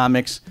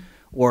economics,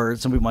 or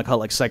some people might call it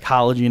like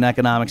psychology and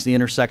economics, the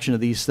intersection of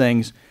these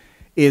things,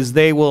 is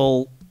they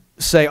will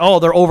say, oh,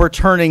 they're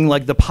overturning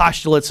like the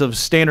postulates of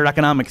standard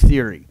economic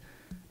theory.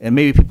 And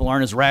maybe people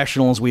aren't as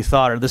rational as we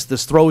thought, or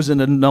this throws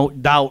into no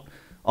doubt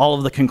all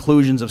of the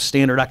conclusions of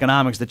standard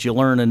economics that you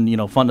learn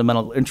in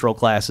fundamental intro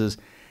classes.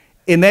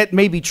 And that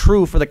may be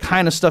true for the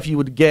kind of stuff you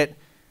would get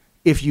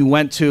if you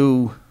went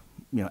to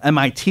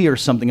MIT or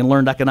something and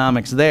learned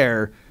economics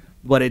there.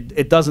 but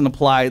it doesn't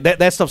apply.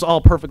 That stuff's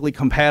all perfectly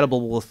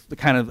compatible with the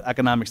kind of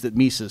economics that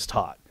Mises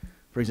taught,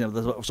 for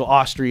example, so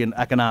Austrian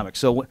economics.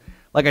 So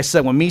like I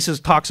said, when Mises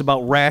talks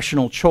about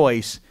rational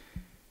choice,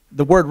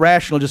 the word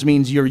rational just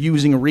means you're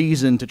using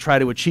reason to try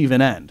to achieve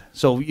an end.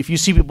 So if you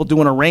see people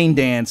doing a rain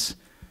dance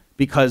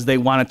because they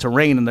want it to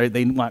rain and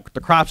they want the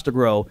crops to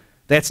grow,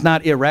 that's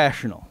not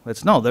irrational.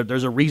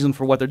 There's a reason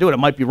for what they're doing. It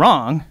might be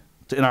wrong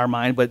in our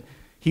mind, but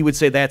he would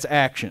say that's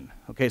action.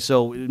 Okay,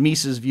 so in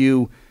Mises'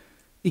 view,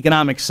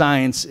 economic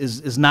science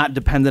is not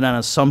dependent on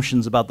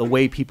assumptions about the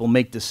way people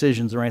make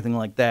decisions or anything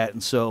like that.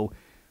 And so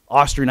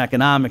Austrian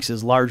economics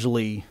is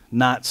largely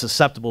not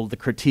susceptible to the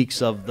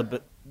critiques of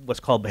what's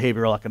called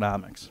behavioral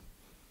economics.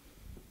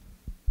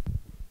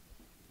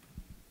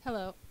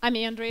 Hello, I'm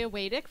Andrea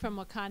Wadick from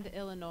Wakanda,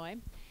 Illinois.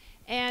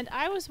 And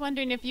I was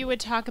wondering if you would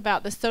talk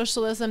about the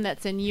socialism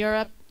that's in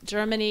Europe,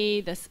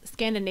 Germany, the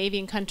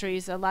Scandinavian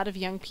countries. A lot of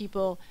young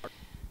people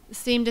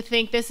seem to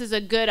think this is a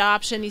good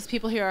option. These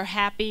people here are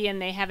happy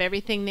and they have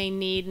everything they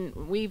need.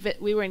 And we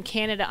were in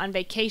Canada on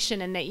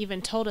vacation, and they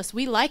even told us,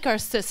 we like our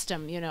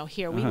system, you know,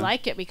 here. We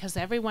like it because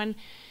everyone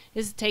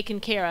is taken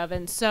care of.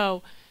 And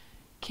so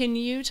can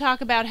you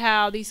talk about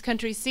how these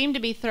countries seem to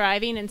be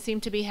thriving and seem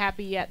to be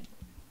happy, yet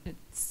it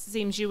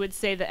seems you would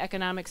say the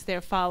economics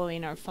they're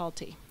following are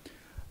faulty?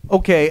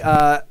 Okay,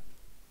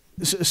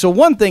 so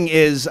one thing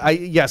is,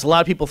 yes, a lot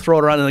of people throw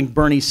it around, and like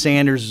Bernie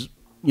Sanders,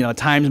 you know, at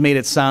times made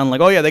it sound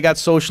like, oh yeah, they got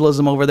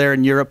socialism over there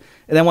in Europe.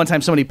 And then one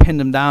time somebody pinned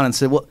him down and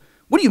said, well,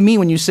 what do you mean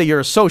when you say you're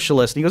a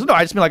socialist? And he goes, no,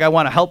 I just mean like I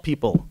want to help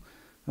people. I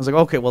was like,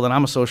 okay, well then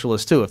I'm a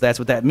socialist too, if that's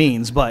what that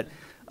means. But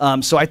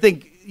so I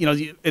think, you know,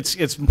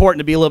 it's important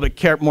to be a little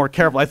bit more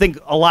careful. I think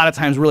a lot of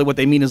times really what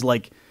they mean is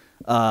like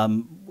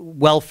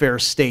welfare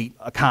state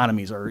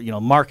economies, or, you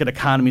know, market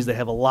economies that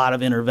have a lot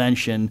of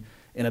intervention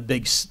in a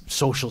big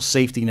social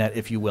safety net,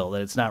 if you will,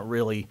 that it's not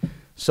really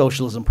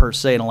socialism per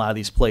se in a lot of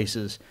these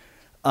places.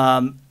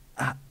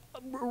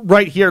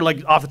 Right here,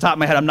 like off the top of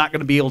my head, I'm not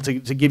going to be able to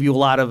give you a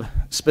lot of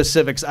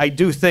specifics. I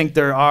do think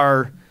there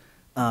are,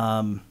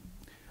 I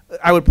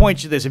would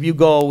point you to this, if you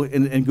go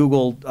and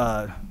Google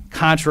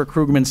Contra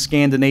Krugman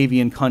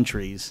Scandinavian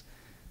countries,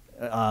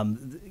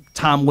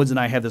 Tom Woods and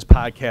I have this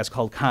podcast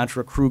called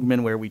Contra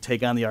Krugman where we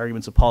take on the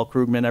arguments of Paul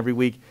Krugman every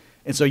week.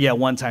 And so, yeah,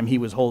 one time he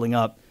was holding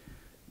up,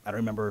 I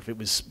don't remember if it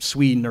was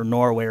Sweden or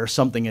Norway or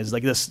something, is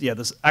like this, yeah,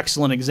 this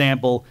excellent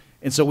example.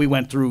 And so we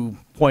went through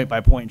point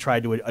by point and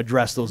tried to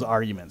address those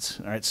arguments.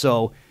 All right,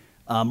 so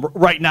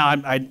right now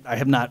I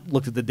have not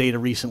looked at the data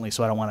recently,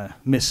 so I don't want to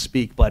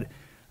misspeak, but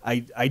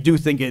I do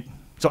think it,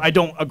 so I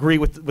don't agree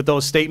with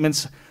those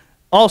statements.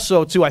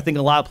 Also, too, I think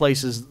a lot of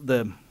places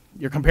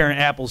you're comparing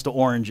apples to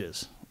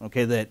oranges,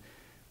 okay, that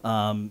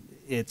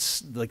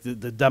it's like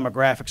the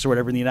demographics or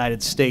whatever in the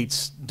United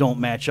States don't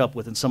match up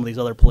with in some of these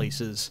other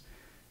places.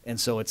 And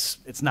so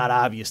it's not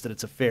obvious that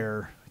it's a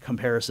fair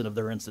comparison of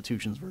their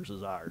institutions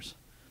versus ours.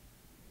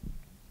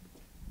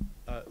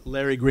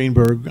 Larry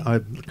Greenberg.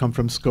 I come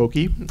from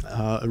Skokie,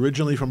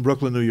 originally from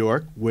Brooklyn, New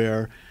York,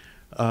 where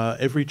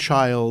every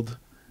child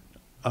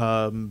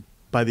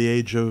by the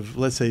age of,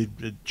 let's say,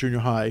 junior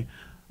high,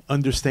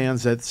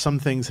 understands that some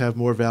things have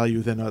more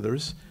value than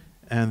others,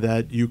 and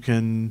that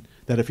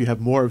that if you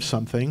have more of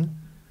something,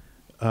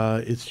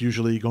 it's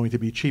usually going to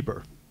be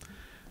cheaper.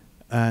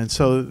 And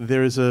so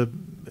there is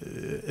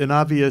an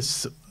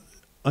obvious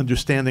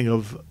understanding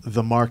of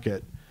the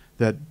market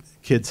that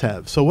kids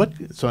have. So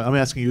I'm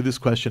asking you this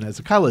question as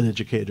a college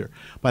educator.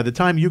 By the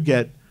time you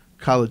get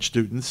college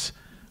students,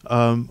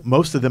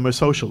 most of them are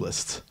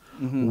socialists.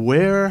 Mm-hmm.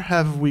 Where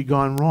have we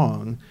gone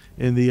wrong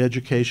in the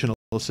educational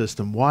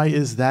system? Why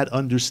is that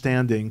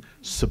understanding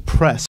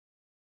suppressed?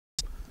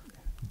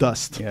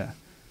 Dust. Yeah.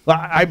 Well,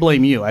 I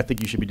blame you. I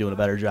think you should be doing a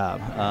better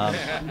job.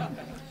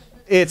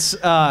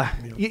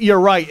 You're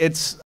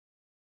right.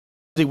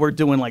 We're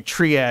doing like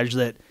triage,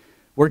 that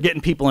we're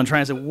getting people and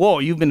trying to say, whoa,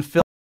 you've been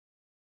filmed.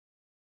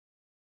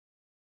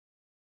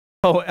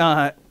 So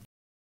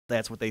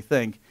that's what they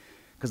think,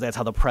 because that's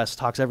how the press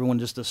talks. Everyone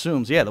just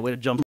assumes, yeah, the way to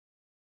jump.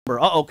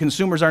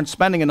 Consumers aren't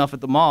spending enough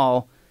at the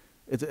mall.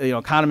 It's, you know,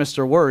 economists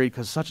are worried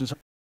because such and such,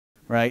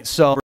 right?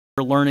 So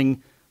we're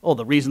learning,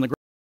 the reason the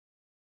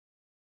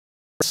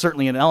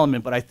certainly an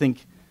element, but I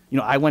think, you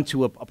know, I went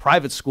to a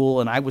private school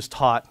and I was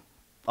taught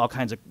all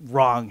kinds of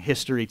wrong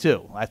history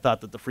too. I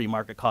thought that the free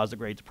market caused the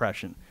Great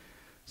Depression.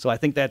 So I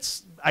think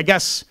that's, I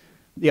guess,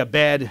 yeah,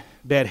 bad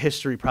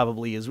history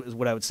probably is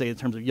what I would say in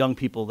terms of young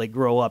people. They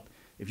grow up,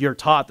 if you're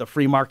taught the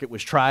free market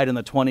was tried in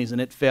the 20s and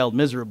it failed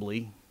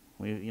miserably,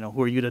 you know,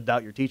 who are you to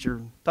doubt your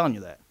teacher telling you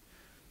that?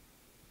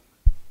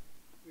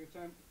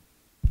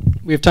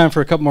 We have time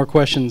for a couple more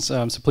questions,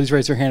 so please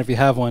raise your hand if you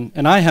have one.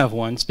 And I have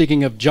one.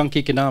 Speaking of junk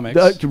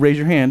economics. Raise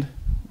your hand.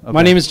 Okay.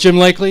 My name is Jim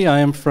Lakely. I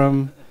am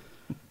from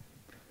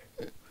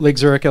Lake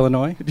Zurich,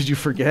 Illinois. Did you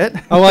forget?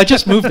 Oh, well, I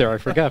just moved there. I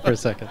forgot for a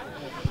second.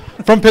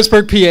 From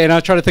Pittsburgh, PA, and I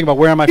was trying to think about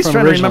where am I from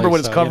originally. He's trying to remember what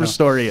his cover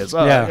story is.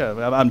 Oh,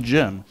 yeah, I'm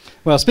Jim.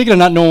 Well, speaking of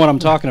not knowing what I'm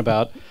talking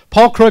about,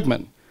 Paul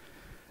Krugman.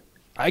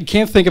 I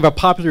can't think of a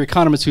popular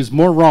economist who's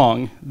more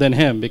wrong than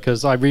him,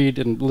 because I read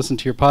and listen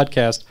to your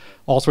podcast,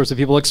 all sorts of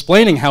people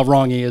explaining how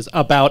wrong he is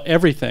about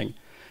everything.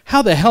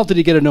 How the hell did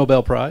he get a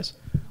Nobel Prize?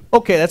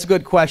 Okay, that's a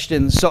good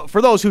question. So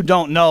for those who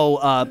don't know,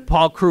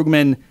 Paul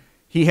Krugman,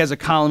 he has a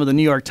column of the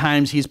New York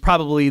Times. He's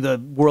probably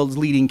the world's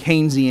leading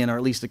Keynesian, or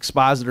at least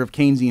expositor of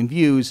Keynesian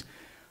views.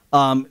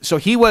 So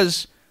he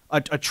was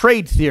a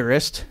trade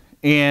theorist,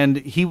 and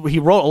he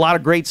wrote a lot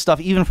of great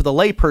stuff, even for the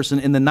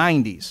layperson, in the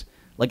 90s,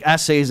 like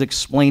essays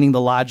explaining the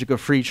logic of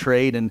free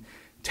trade and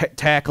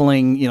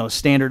tackling, you know,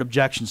 standard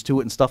objections to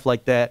it and stuff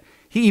like that.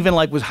 He even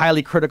was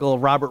highly critical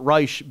of Robert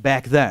Reich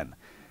back then.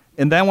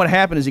 And then what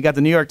happened is he got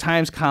the New York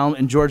Times column,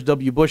 and George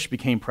W. Bush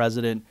became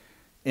president.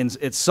 And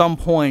at some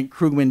point,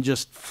 Krugman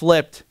just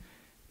flipped.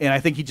 And I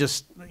think he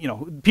just, you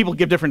know, people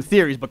give different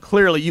theories, but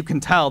clearly you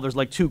can tell there's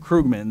like two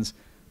Krugmans.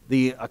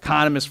 The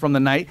economist from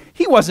the night.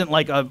 He wasn't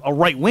like a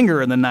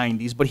right-winger in the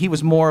 90s, but he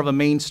was more of a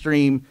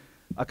mainstream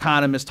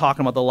economist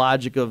talking about the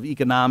logic of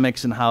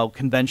economics and how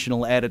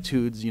conventional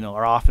attitudes, you know,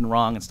 are often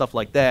wrong and stuff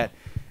like that.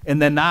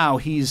 And then now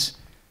it's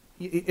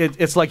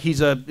like he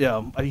was a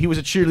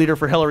cheerleader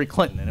for Hillary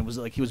Clinton, and it was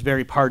like he was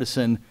very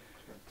partisan.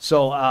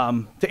 So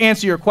to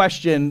answer your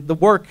question, the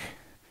work,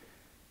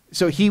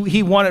 so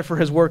he won it for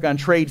his work on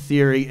trade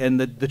theory, and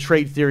the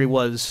trade theory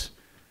was,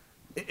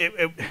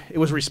 it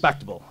was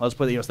respectable. Let's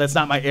put it, you know, so that's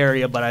not my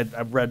area, but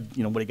I've read,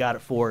 you know, what he got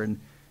it for, and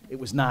it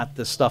was not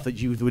the stuff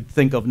that you would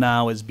think of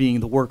now as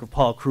being the work of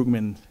Paul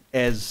Krugman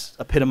as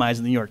epitomized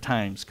in the New York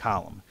Times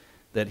column,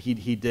 that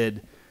he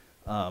did,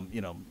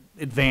 you know,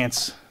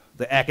 advance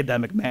the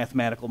academic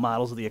mathematical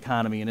models of the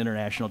economy and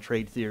international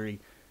trade theory,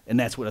 and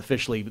that's what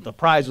officially the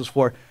prize was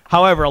for.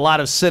 However, a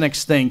lot of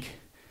cynics think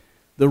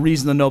the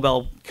reason the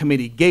Nobel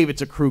Committee gave it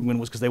to Krugman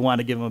was because they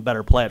wanted to give him a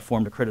better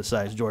platform to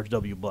criticize George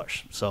W.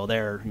 Bush. So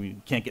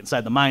you can't get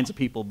inside the minds of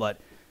people, but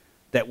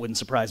that wouldn't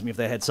surprise me if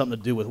that had something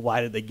to do with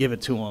why did they give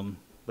it to him.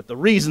 But the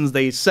reasons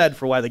they said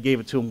for why they gave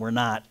it to him were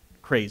not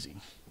crazy.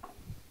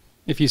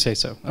 If you say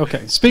so.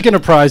 Okay. Speaking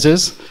of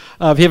prizes,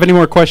 if you have any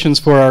more questions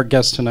for our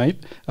guest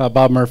tonight,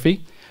 Bob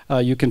Murphy,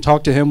 you can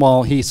talk to him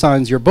while he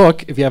signs your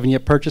book. If you haven't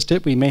yet purchased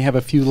it, we may have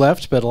a few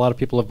left, but a lot of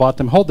people have bought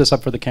them. Hold this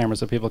up for the camera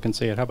so people can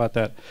see it. How about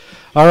that?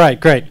 All right,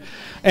 great.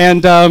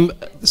 And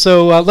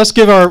so let's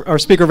give our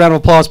speaker a round of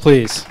applause,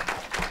 please.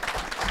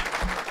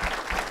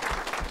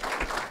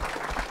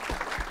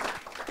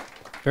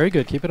 Very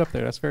good. Keep it up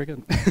there. That's very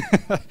good.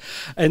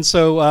 And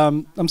so,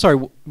 I'm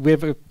sorry, we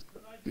have a...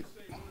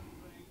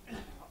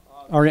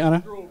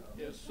 Ariana?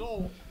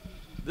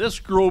 This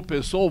group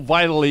is so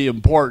vitally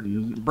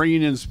important,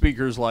 bringing in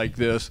speakers like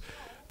this.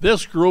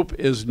 This group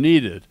is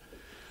needed.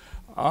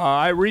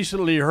 I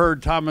recently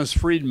heard Thomas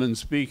Friedman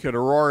speak at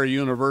Aurora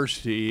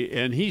University,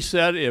 and he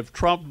said if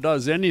Trump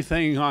does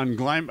anything on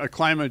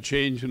climate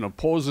change and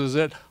opposes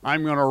it,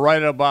 I'm going to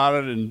write about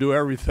it and do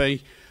everything.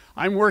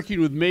 I'm working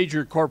with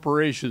major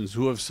corporations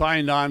who have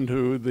signed on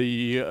to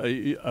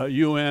the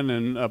UN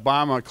and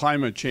Obama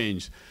climate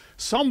change.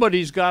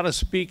 Somebody's got to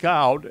speak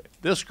out.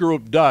 This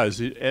group does,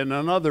 and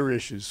on other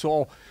issues.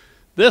 So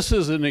this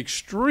is an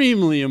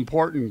extremely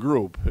important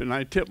group, and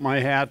I tip my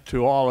hat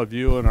to all of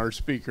you and our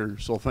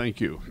speakers, so thank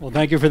you. Well,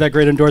 thank you for that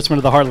great endorsement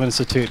of the Heartland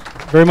Institute.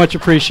 Very much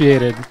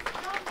appreciated.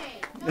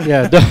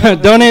 Yeah,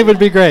 donate would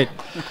be great.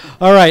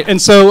 All right,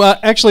 and so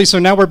actually, so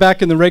now we're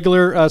back in the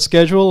regular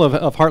schedule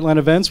of Heartland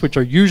events, which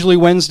are usually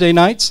Wednesday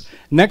nights.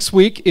 Next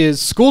week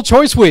is School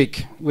Choice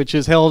Week, which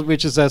is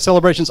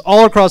celebrations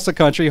all across the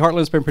country.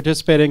 Heartland's been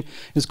participating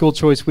in School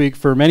Choice Week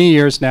for many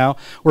years now.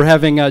 We're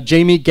having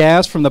Jamie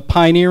Gass from the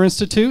Pioneer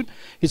Institute.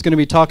 He's going to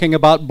be talking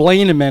about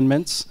Blaine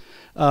amendments,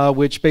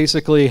 which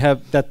basically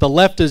that the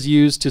left has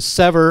used to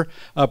sever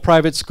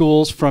private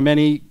schools from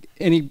any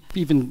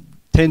even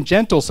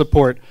tangential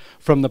support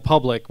from the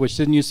public, which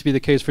didn't used to be the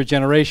case for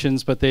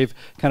generations, but they've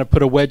kind of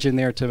put a wedge in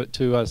there to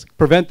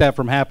prevent that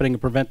from happening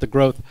and prevent the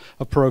growth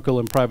of parochial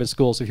and private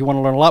schools. If you want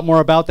to learn a lot more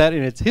about that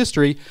and its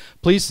history,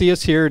 please see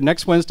us here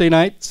next Wednesday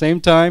night, same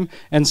time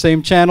and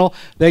same channel.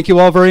 Thank you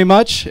all very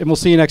much, and we'll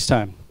see you next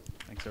time.